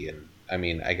Milwaukee. And I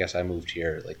mean, I guess I moved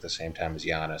here like the same time as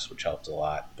Giannis, which helped a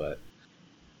lot. But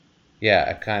yeah,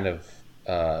 I kind of,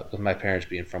 with my parents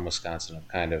being from Wisconsin, I've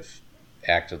kind of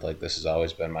acted like this has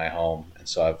always been my home. And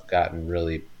so I've gotten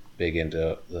really big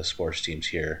into the sports teams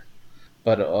here.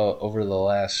 But over the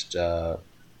last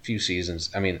few seasons,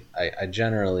 I mean, I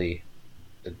generally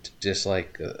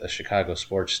dislike a Chicago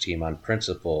sports team on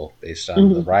principle based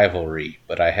on the Mhm. rivalry,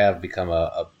 but I have become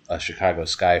a Chicago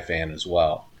Sky fan as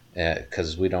well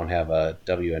because we don't have a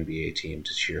WNBA team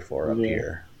to cheer for up Yeah,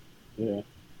 here. yeah.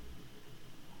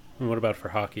 And what about for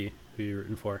hockey? Who are you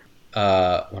rooting for?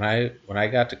 When I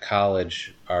got to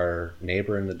college, our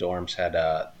neighbor in the dorms had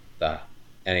the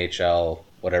NHL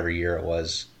whatever year it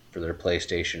was. for their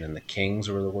PlayStation, and the Kings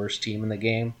were the worst team in the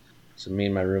game. So me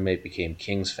and my roommate became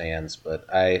Kings fans, but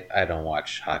I don't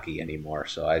watch hockey anymore,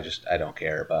 so I don't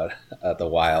care about the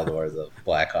Wild or the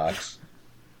Blackhawks.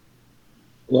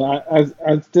 Well,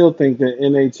 I still think that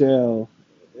NHL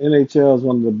is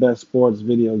one of the best sports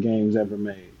video games ever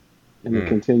made, and it Mm.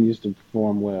 continues to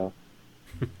perform well.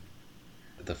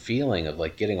 The feeling of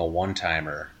like getting a one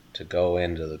timer to go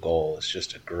into the goal is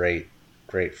just a great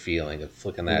feeling of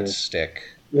flicking that Yeah, stick.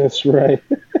 that's right.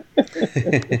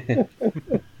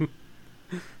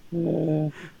 Uh,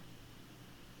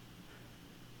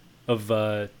 Of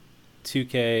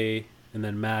 2K and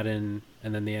then Madden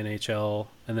and then the NHL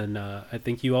and then I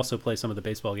think you also play some of the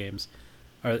baseball games.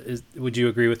 Would you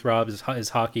agree with Rob? Is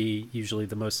hockey usually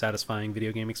the most satisfying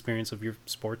video game experience of your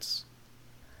sports?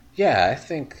 Yeah, I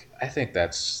think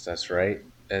that's right.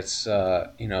 It's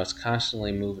it's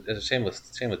constantly moving. It's the same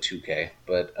with 2K,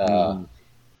 but mhm,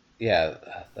 yeah,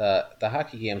 the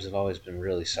hockey games have always been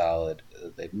really solid.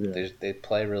 They yeah. they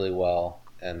play really well,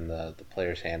 and the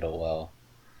players handle well,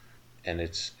 and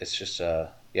it's just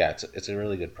yeah, it's a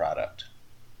really good product.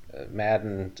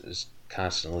 Madden is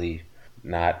constantly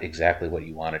not exactly what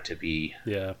you want it to be,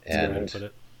 Yeah, that's a good way to Right. and put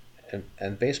it.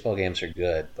 and baseball games are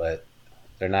good, but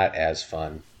they're not as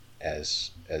fun as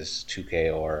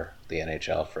 2K or the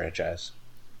NHL franchise.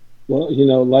 Well,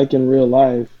 like in real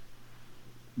life,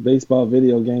 baseball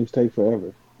video games take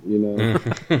forever.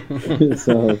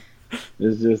 So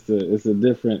it's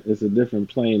a different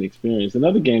playing experience.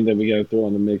 Another game that we got to throw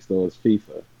in the mix though is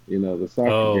FIFA. The soccer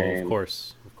Oh, of game.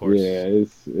 course, of Yeah,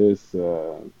 course.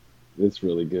 it's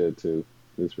really good too.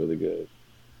 It's really good.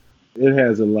 It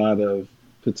has a lot of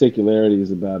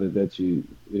particularities about it that it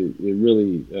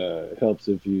really helps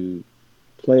if you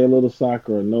play a little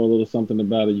soccer or know a little something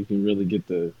about it. You can really get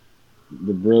the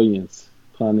brilliance,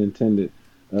 pun intended,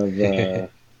 of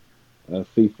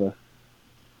FIFA.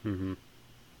 hmm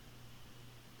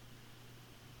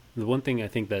The one thing I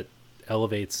think that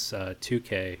elevates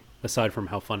 2K, aside from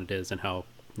how fun it is and how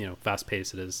fast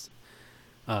paced it is,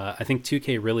 I think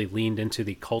 2K really leaned into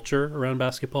the culture around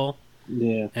basketball,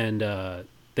 Yeah. and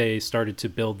they started to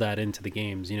build that into the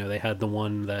games. They had the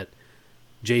one that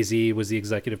Jay-Z was the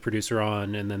executive producer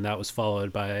on, and then that was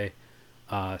followed by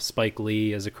Spike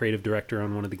Lee as a creative director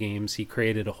on one of the games. He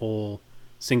created a whole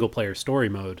single player story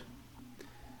mode.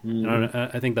 And Hmm.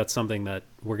 I think that's something that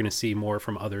we're going to see more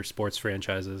from other sports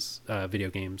franchises,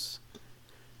 video games.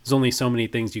 There's only so many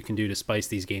things you can do to spice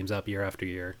these games up year after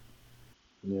year.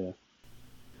 Yeah.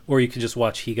 Or you could just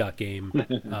watch He Got Game,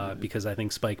 because I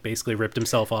think Spike basically ripped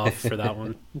himself off for that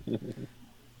one.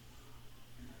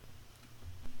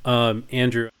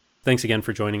 Andrew, thanks again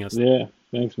for joining us. Yeah.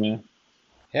 Thanks, man.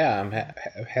 Yeah, I'm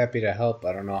happy to help.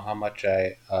 I don't know how much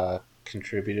I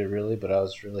contributed really, but I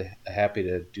was really happy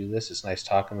to do this. It's nice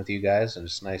talking with you guys, and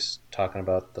it's nice talking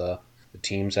about the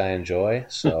teams I enjoy.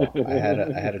 So I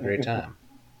had a great time.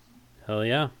 Hell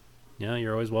yeah. Yeah,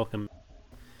 you're always welcome.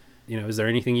 Is there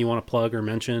anything you want to plug or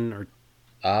mention? Or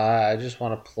I just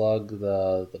want to plug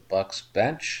the Bucks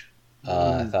bench.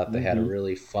 I thought they had a Mm-hmm.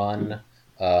 really fun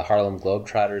Harlem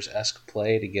Globetrotters esque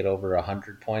play to get over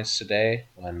 100 points today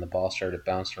when the ball started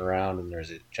bouncing around and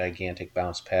there's a gigantic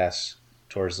bounce pass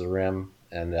towards the rim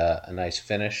and a nice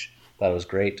finish. Thought it was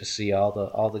great to see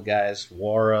all the guys,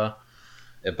 Wara,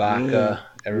 Yeah. Ibaka,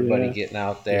 everybody Yeah. getting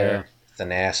out yeah, there.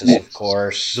 Thanasis, of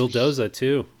course. Vildoza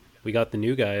too. We got the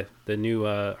new guy, our new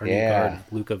guard, Yeah,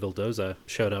 Luca Vildoza,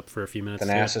 showed up for a few minutes too.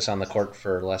 Thanasis on the court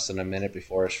for less than a minute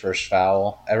before his first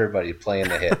foul. Everybody playing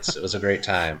the hits. It was a great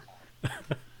time.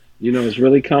 It's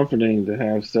really comforting to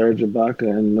have Serge Ibaka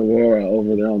and Nwora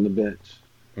over there on the bench.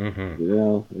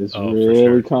 Hmm. It's Oh, for really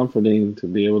sure. comforting to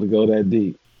be able to go that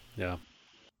deep. Yeah,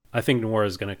 I think Noir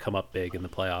is going to come up big in the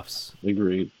playoffs.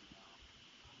 Agreed.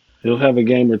 He'll have a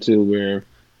game or two where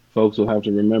folks will have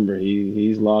to remember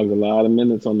he's logged a lot of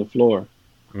minutes on the floor.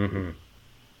 Hmm.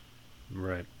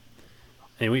 Right.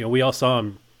 And we all saw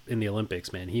him in the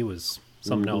Olympics. Man, he was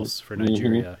something Hmm. else for Hmm.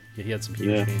 Nigeria. Yeah, he had some huge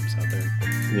Yeah. games out there.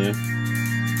 Yeah.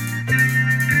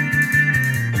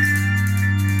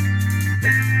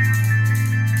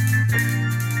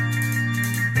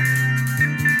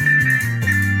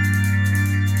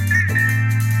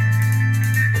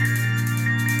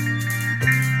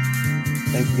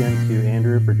 Thanks again to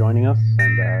Andrew for joining us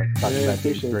and talking Yeah. about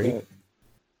game Appreciate three. that.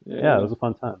 Yeah, it Yeah. was a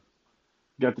fun time.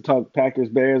 Got to talk Packers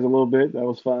Bears a little bit. That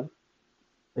was fun.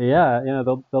 Yeah,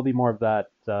 there'll be more of that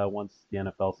once the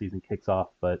NFL season kicks off.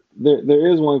 But There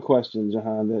is one question,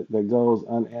 Jahan, that goes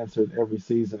unanswered every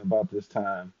season about this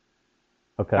time.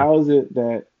 okay, How is it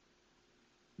that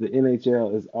the NHL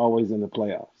is always in the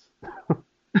playoffs?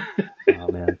 oh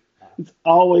man, It's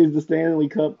always the Stanley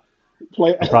Cup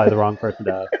Play. I'm probably the wrong person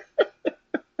to ask.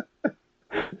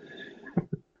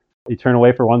 You turn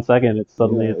away for 1 second, it's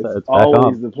suddenly Yeah, it's it's back on.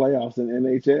 always the playoffs in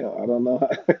NHL. I don't know.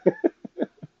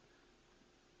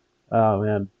 Oh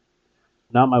man,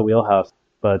 not my wheelhouse,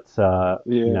 but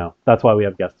Yeah, that's why we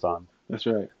have guests on. that's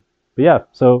right. But yeah,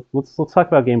 so let's talk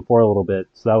about Game 4 a little bit.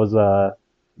 So that was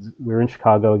we were in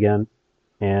Chicago again,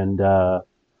 and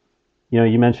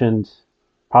you mentioned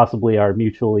possibly our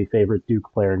mutually favorite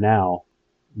Duke player now.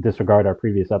 Disregard our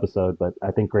previous episode, but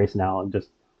I think Grayson Allen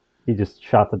just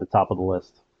shot to the top of the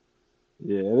list.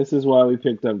 Yeah, this is why we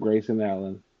picked up Grayson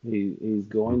Allen. He's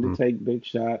going to Hmm. take big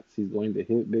shots. He's going to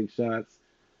hit big shots.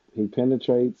 He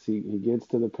penetrates. He gets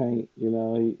to the paint.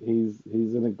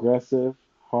 He's an aggressive,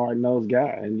 hard nosed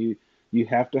guy, and you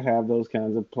have to have those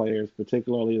kinds of players,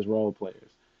 particularly as role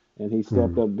players. And he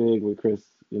stepped Hmm. up big with Chris,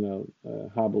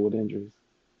 hobble with injuries.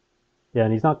 Yeah,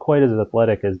 and he's not quite as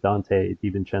athletic as Dante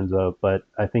DiVincenzo, but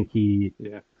I think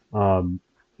Yeah, um,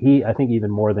 I think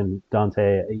even more than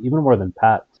Dante, even more than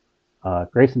Pat,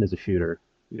 Grayson is a shooter,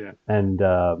 yeah, and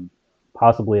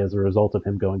possibly as a result of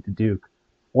him going to Duke,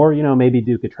 or maybe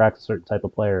Duke attracts a certain type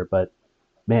of player, but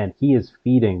man, he is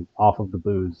feeding off of the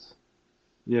booze.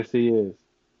 yes, he is.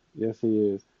 Yes, he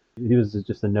is. He was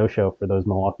just a no-show for those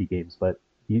Milwaukee games, but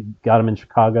you got him in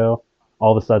Chicago.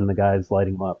 All of a sudden, the guy's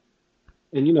lighting him up.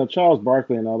 And Charles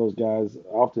Barkley and all those guys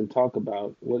often talk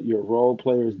about what your role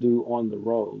players do on the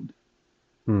road.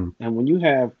 Hmm, And when you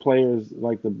have players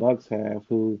like the Bucks have,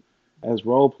 who, as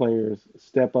role players,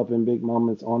 step up in big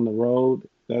moments on the road,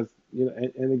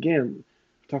 and again,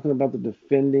 talking about the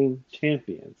defending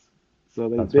champions, so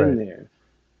they've that's been right. there.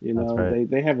 That's right.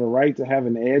 They have a right to have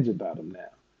an edge about them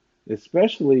now,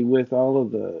 especially with all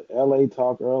of the LA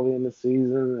talk early in the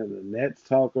season and the Nets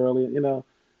talk early.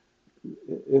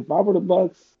 If I were the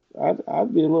Bucks,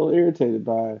 I'd be a little irritated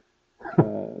by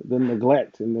the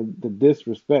neglect and the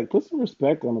disrespect. Put some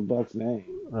respect on the Bucks name.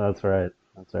 That's right.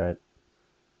 That's right.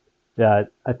 Yeah,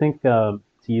 I think to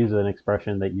use an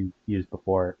expression that you used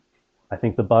before, I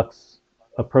think the Bucks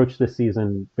approached this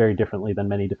season very differently than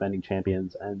many defending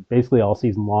champions, and basically all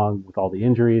season long, with all the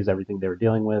injuries, everything they were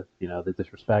dealing with, the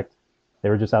disrespect, they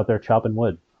were just out there chopping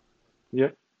wood,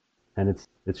 Yep. and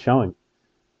it's showing.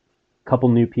 A couple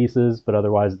new pieces, but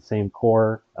otherwise the same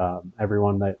core.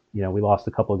 Everyone that we lost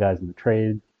a couple of guys in the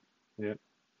trade, Yep.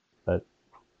 but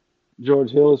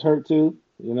George Hill is hurt too.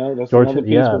 That's George, another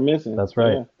piece we're yeah, missing. that's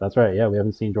right. Yeah. That's right. Yeah, we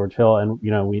haven't seen George Hill, and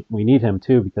we need him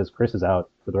too because Chris is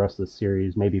out for the rest of the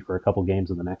series, maybe for a couple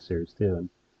games in the next series too. And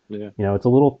Yeah. it's a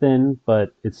little thin,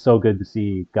 but it's so good to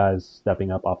see guys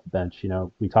stepping up off the bench.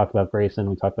 We talked about Grayson,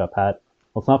 we talked about Pat.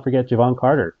 Let's not forget Javon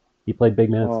Carter. He played big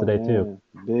minutes Oh today too. man,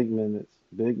 big minutes.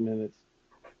 Big minutes.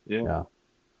 Yeah. Yeah,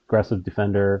 aggressive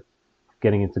defender,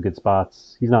 getting into good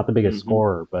spots. He's not the biggest hmm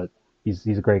scorer, but he's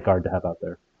a great guard to have out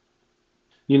there.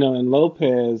 And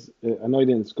Lopez, I know he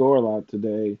didn't score a lot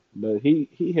today, but he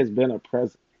has been a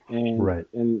presence. And Right.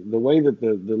 the way that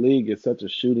the league is such a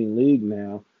shooting league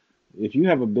now, if you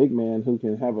have a big man who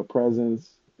can have a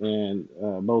presence and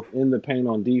both in the paint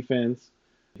on defense,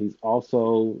 he's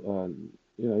also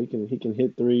he can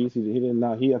hit threes. He didn't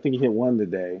not he I think he hit one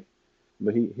today,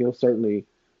 but he'll certainly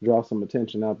draw some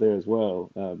attention out there as well.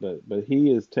 But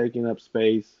he is taking up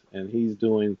space and he's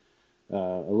doing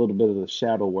a little bit of the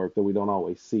shadow work that we don't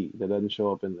always see that doesn't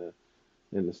show up in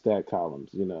the stat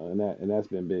columns, and that's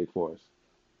been big for us.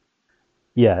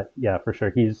 Yeah, yeah, for sure.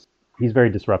 He's very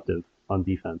disruptive on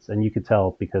defense, and you could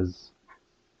tell because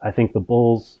I think the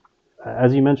Bulls,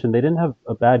 as you mentioned, they didn't have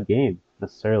a bad game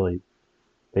necessarily.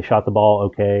 They shot the ball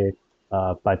okay.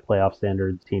 By playoff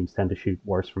standards, teams tend to shoot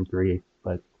worse from three,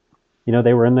 but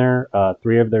they were in there.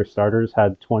 Three of their starters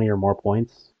had 20 or more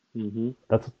points. hmm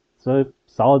It's a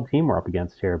solid team we're up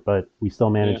against here, but we still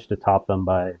Yeah, managed to top them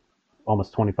by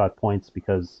almost 25 points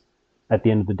because at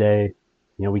the end of the day,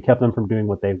 we kept them from doing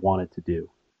what they wanted to do.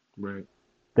 right,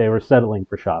 They were settling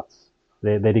for shots.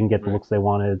 They didn't get the right. looks they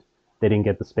wanted. They didn't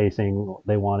get the spacing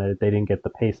they wanted. They didn't get the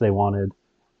pace they wanted.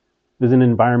 It was an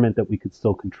environment that we could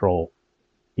still control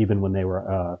even when they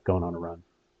were going on a run.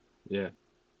 Yeah,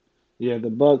 yeah. The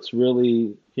Bucks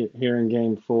really here in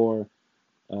Game 4.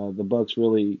 The Bucks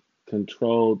really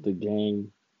controlled the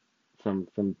game from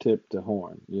tip to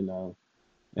horn.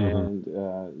 Hmm.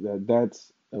 And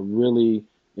that's a really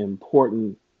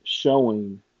important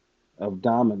showing of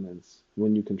dominance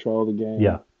when you control the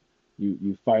Yeah. game.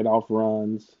 You fight off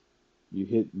runs, you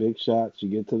hit big shots, you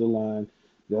get to the line.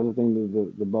 The other thing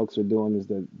that the Bucks are doing is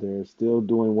that they're still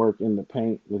doing work in the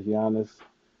paint with Giannis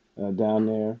down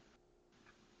there.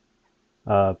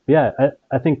 Yeah,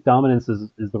 I think dominance is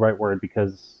the right word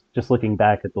because just looking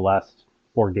back at the last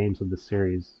four games of this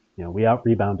series, We out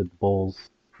rebounded the Bulls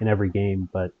in every game,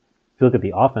 but if you look at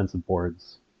the offensive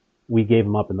boards, we gave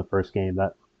them up in the first game.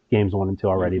 That games 1 and 2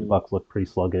 already. The Hmm. Bucks looked pretty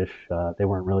sluggish. They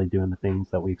weren't really doing the things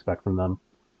that we expect from them.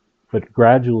 But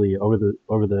gradually over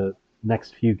the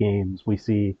next few games, we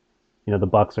see, the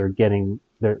Bucks are getting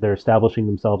they're establishing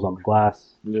themselves on the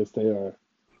glass. Yes, they are.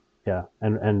 Yeah,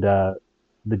 and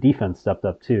the defense stepped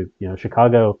up too.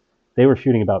 Chicago, they were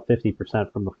shooting about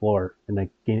 50% from the floor in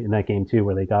that game too,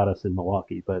 where they got us in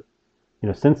Milwaukee. But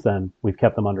since then we've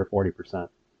kept them under 40%.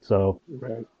 So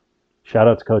Right. shout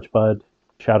out to Coach Bud,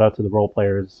 shout out to the role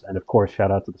players, and of course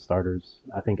shout out to the starters.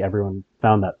 I think everyone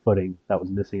found that footing that was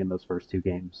missing in those first 2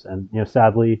 games. And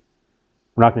sadly,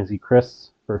 we're not going to see Chris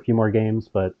for a few more games,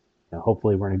 but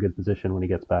hopefully we're in a good position when he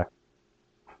gets back.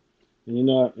 I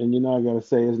gotta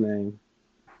say his name,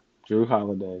 Drew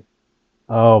Holiday.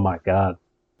 Oh my God,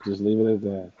 Just leave it at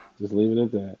that. Just leave it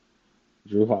at that.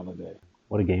 Drew Holiday.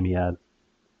 what a game he had!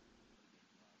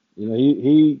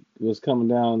 He was coming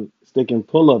down sticking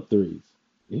pull up threes,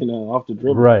 off the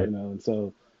dribble, Right, and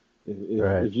so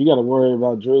right. if you got to worry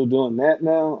about Drew doing that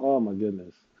now, oh my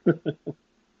goodness.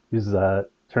 He's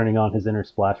turning on his inner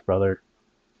Splash brother.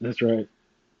 That's right.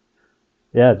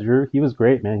 Yeah, Drew, he was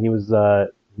great, man. He was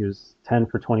 10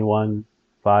 for 21,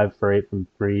 5 for 8 from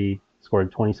three,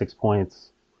 scored 26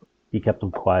 points. He kept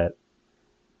them quiet.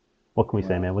 What can we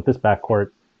say, Wow. man? With this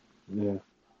backcourt, Yeah,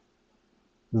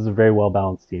 this is a very well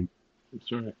balanced team. that's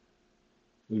right.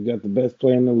 We've got the best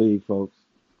player in the league, folks.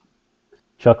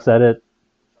 Chuck said it.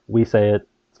 We say it.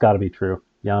 It's got to be true.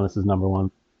 Giannis is number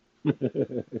one.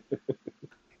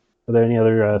 Are there any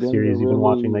other Denver series you've been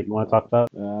watching really, that you want to talk about?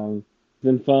 it's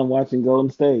been fun watching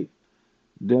Golden State.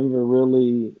 Denver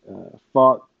really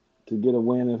fought to get a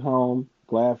win at home.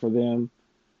 Glad for them.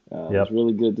 It's Yep.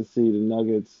 really good to see the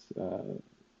Nuggets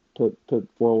put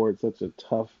forward such a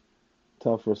tough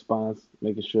response,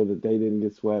 making sure that they didn't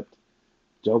get swept.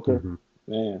 Joker, Hmm.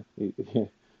 man,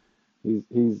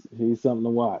 he's something to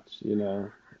watch. And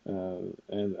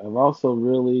I've also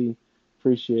really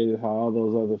appreciated how all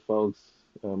those other folks,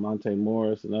 Monte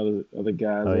Morris and other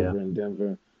guys Oh yeah, over in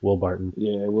Denver. Will Barton.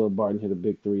 Yeah, Will Barton hit a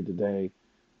big three today.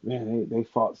 Man, they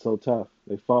fought so tough.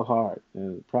 They fought hard,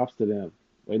 and props to them.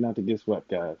 Way not to get swept,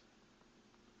 guys.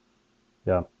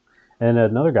 Yeah. And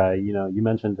another guy, you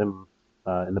mentioned him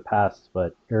in the past,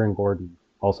 but Aaron Gordon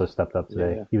also stepped up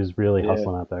today. Yeah, He was really yeah,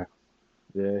 hustling out there.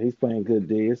 yeah. He's playing good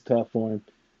D. It's tough for him.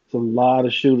 It's a lot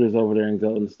of shooters over there in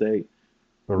Golden State.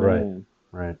 But right, Man,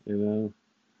 right. you know.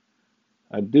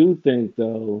 I do think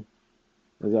though,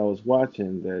 as I was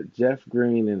watching, that Jeff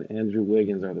Green and Andrew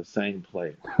Wiggins are the same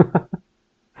player.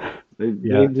 They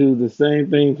Yeah. do the same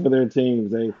thing for their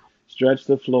teams. They stretch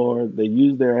the floor. They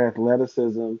use their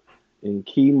athleticism in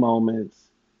key moments.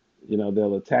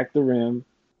 They'll attack the rim.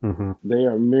 Hmm. They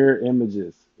are mirror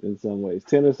images in some ways,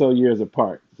 10 or so years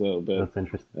apart. So, but That's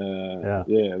interesting. Yeah.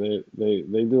 yeah,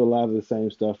 they do a lot of the same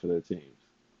stuff for their teams.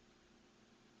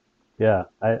 Yeah.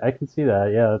 I can see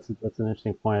that. Yeah, that's an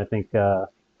interesting point. I think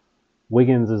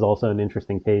Wiggins is also an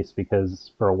interesting case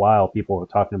because for a while people were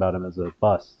talking about him as a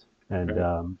bust, and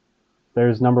Right.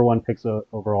 there's number one picks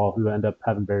overall who end up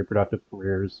having very productive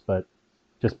careers, but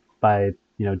just by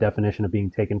definition of being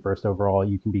taken first overall,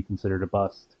 you can be considered a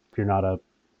bust if you're not a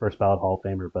first ballot Hall of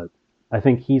Famer. But I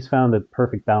think he's found the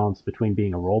perfect balance between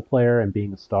being a role player and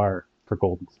being a star for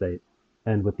Golden State.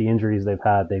 And with the injuries they've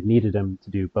had, they've needed him to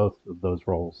do both of those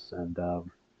roles. And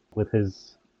with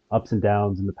his ups and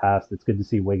downs in the past, it's good to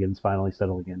see Wiggins finally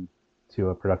settling in to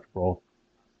a productive role.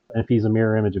 And if he's a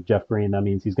mirror image of Jeff Green, that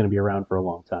means he's going to be around for a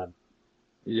long time.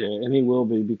 Yeah, and he will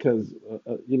be because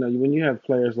when you have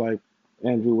players like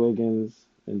Andrew Wiggins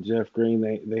and Jeff Green,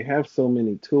 they have so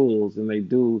many tools and they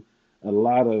do a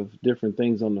lot of different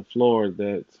things on the floor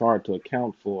that's hard to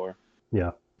account for.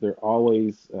 Yeah. They're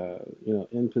always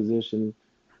in position.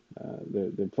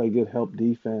 They play good help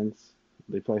defense.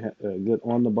 They play good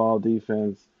on the ball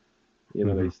defense. They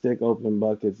Hmm. stick open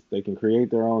buckets. They can create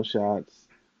their own shots.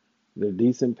 They're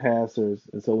decent passers.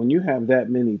 And so when you have that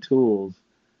many tools,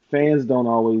 fans don't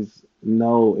always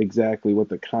know exactly what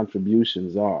the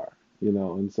contributions are.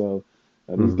 And so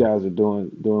these Hmm. guys are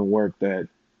doing work that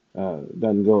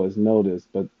doesn't go as noticed.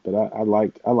 But I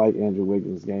like Andrew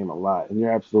Wiggins' game a lot. And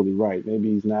you're absolutely right. Maybe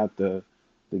he's not the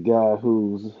guy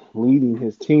who's leading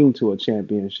his team to a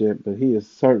championship, but he is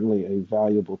certainly a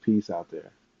valuable piece out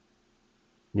there.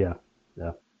 Yeah.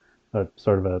 Yeah.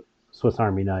 Sort of a Swiss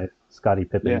Army knife, Scottie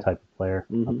Pippen Yeah. type of player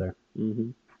out Mhm. there.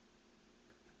 Mhm.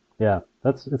 Yeah,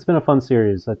 it's been a fun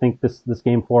series. I think this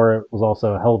game four was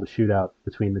also a hell of a shootout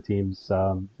between the teams.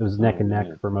 It was neck Oh and neck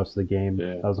man. for most of the game.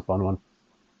 Yeah. That was a fun one.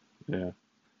 Yeah.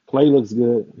 Clay looks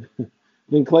good.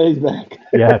 Then Clay's back.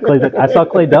 Yeah, Clay's like, I saw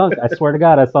Clay dunk. I swear to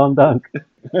God, I saw him dunk.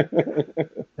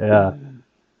 Yeah.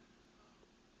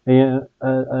 And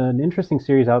an interesting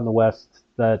series out in the West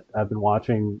that I've been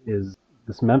watching is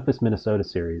this Memphis Minnesota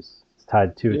series. It's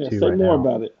tied 2 Yeah, 2 say right more now.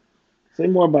 about it. Say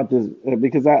more about this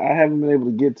because I haven't been able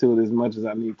to get to it as much as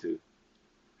I need to.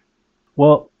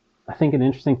 Well, I think an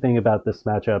interesting thing about this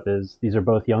matchup is these are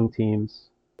both young teams.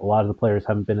 A lot of the players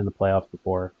haven't been in the playoffs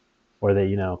before, or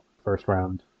they, first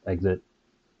round exit.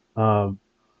 Um,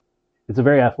 it's a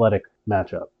very athletic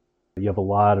matchup. You have a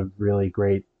lot of really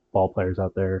great ball players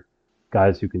out there,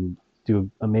 guys who can do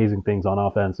amazing things on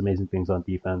offense, amazing things on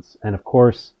defense, and of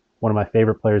course, one of my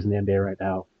favorite players in the NBA right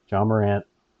now, John Morant.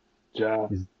 Ja,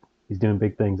 He's he's doing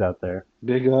big things out there.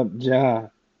 big up Ja.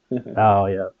 Oh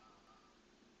yeah,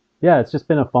 yeah. It's just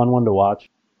been a fun one to watch.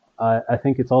 I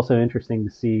think it's also interesting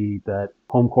to see that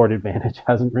home court advantage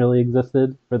hasn't really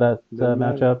existed for that Doesn't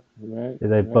matter, matchup. right? They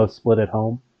Right. both split at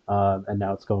home, and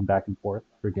now it's going back and forth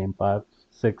for game five,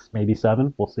 six, maybe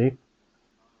seven. We'll see.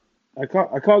 I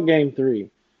caught game three,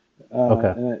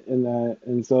 Okay.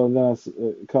 and so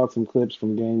then caught some clips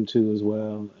from game two as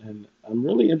well, and I'm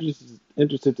really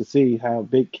interested to see how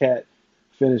Big Cat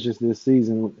finishes this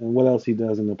season and what else he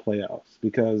does in the playoffs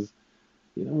because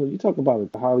you talk about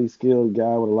a highly skilled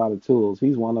guy with a lot of tools.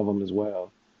 He's one of them as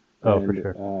well. Oh, for And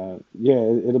sure. yeah,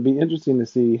 it'll be interesting to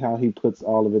see how he puts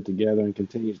all of it together and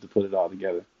continues to put it all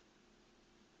together.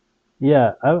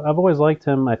 Yeah, I've always liked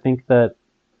him. I think that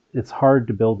it's hard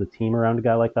to build a team around a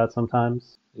guy like that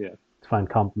sometimes, Yeah, to find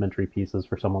complementary pieces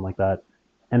for someone like that.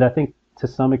 And I think to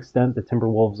some extent the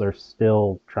Timberwolves are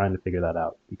still trying to figure that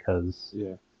out because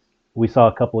yeah. we saw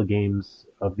a couple of games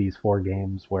of these 4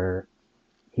 games where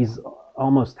he's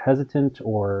almost hesitant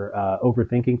or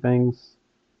overthinking things.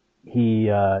 He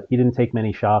didn't take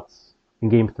many shots in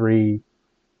game 3.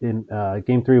 In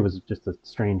game 3 was just a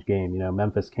strange game.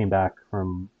 Memphis came back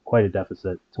from quite a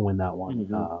deficit to win that one.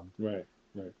 Hmm. Right,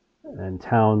 right. And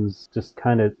Towns just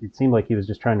kind of, it seemed like he was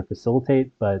just trying to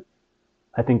facilitate, but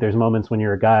I think there's moments when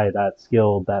you're a guy that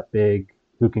skilled, that big,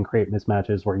 who can create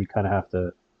mismatches where you kind of have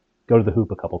to go to the hoop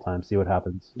a couple times, see what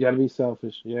happens. You got to be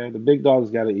selfish. Yeah, the big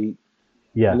dogs got to eat,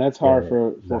 Yeah, and that's yeah, hard yeah,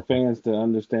 for exactly. fans to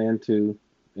understand too.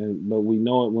 And but we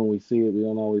know it when we see it. We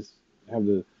don't always have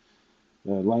the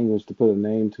language to put a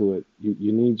name to it.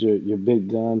 You need your big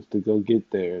guns to go get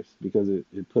theirs because it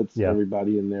puts Yeah.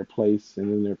 everybody in their place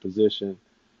and in their position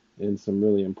in some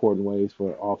really important ways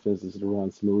for offenses to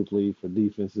run smoothly, for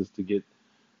defenses to get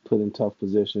put in tough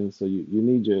positions. So you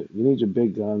need your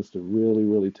big guns to really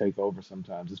really take over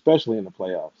sometimes, especially in the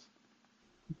playoffs.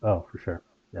 Oh, for sure.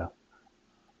 Yeah.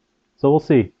 So we'll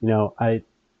see.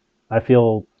 I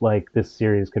feel like this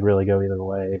series could really go either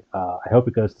way. I hope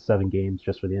it goes to 7 games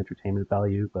just for the entertainment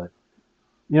value, but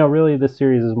really this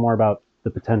series is more about the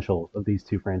potential of these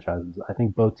two franchises. I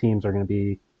think both teams are going to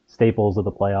be staples of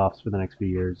the playoffs for the next few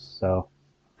years. So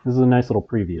this is a nice little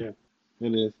preview. Yeah,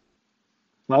 it is.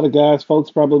 A lot of guys,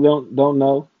 folks probably don't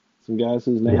know. Some guys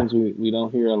whose Yeah, names we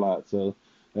don't hear a lot, so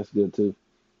that's good too.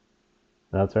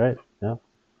 that's right. Yeah,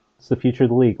 it's the future of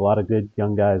the league. A lot of good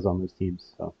young guys on those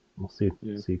teams. So we'll see.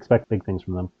 Yeah, See, expect big things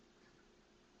from them.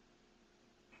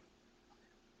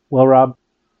 Well, Rob,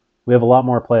 we have a lot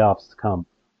more playoffs to come.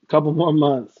 couple more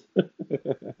months.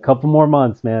 Couple more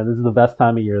months, man. This is the best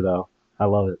time of year, though. I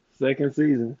love it. Second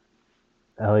season.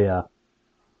 Hell yeah.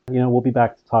 We'll be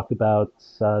back to talk about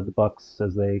the Bucks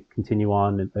as they continue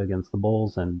on against the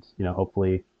Bulls, and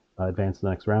hopefully advance to the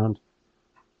next round.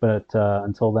 But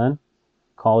until then,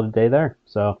 call it a day there.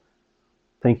 So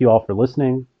thank you all for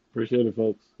listening. Appreciate it,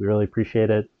 folks. We really appreciate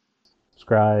it.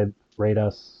 Subscribe, rate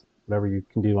us, whatever you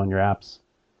can do on your apps.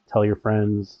 Tell your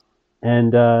friends.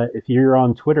 And if you're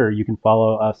on Twitter, you can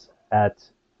follow us at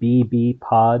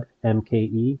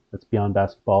BBPodMKE. That's Beyond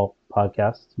Basketball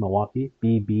Podcast Milwaukee.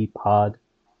 BBPodMKE.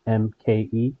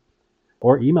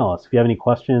 Or email us if you have any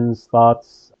questions,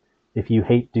 thoughts. If you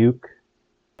hate Duke,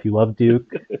 if you love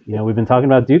Duke, we've been talking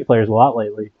about Duke players a lot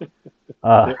lately. They're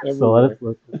So let us,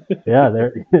 everywhere. yeah,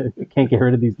 can't get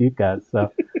rid of these Duke guys.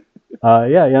 So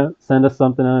yeah, send us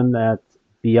something on at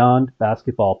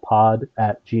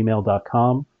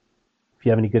beyondbasketballpod@gmail.com. If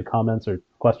you have any good comments or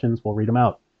questions, we'll read them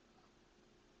out.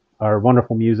 Our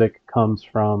wonderful music comes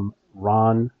from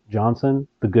Ron Johnson,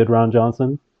 the good Ron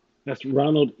Johnson. That's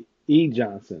Ronald E.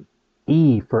 Johnson.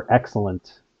 E for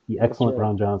excellent, the That's excellent right.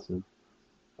 Ron Johnson.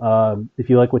 If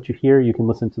you like what you hear, you can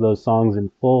listen to those songs in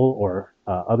full or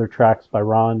other tracks by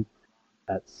Ron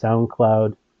at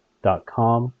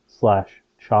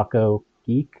soundcloud.com/Choco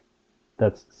Geek.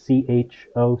 That's CHOCOGEEK,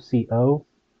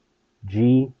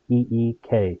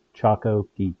 Choco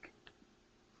Geek.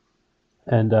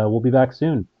 And we'll be back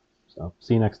soon. So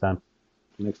see you next time.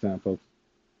 Next time, folks.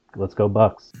 Let's go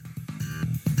Bucks.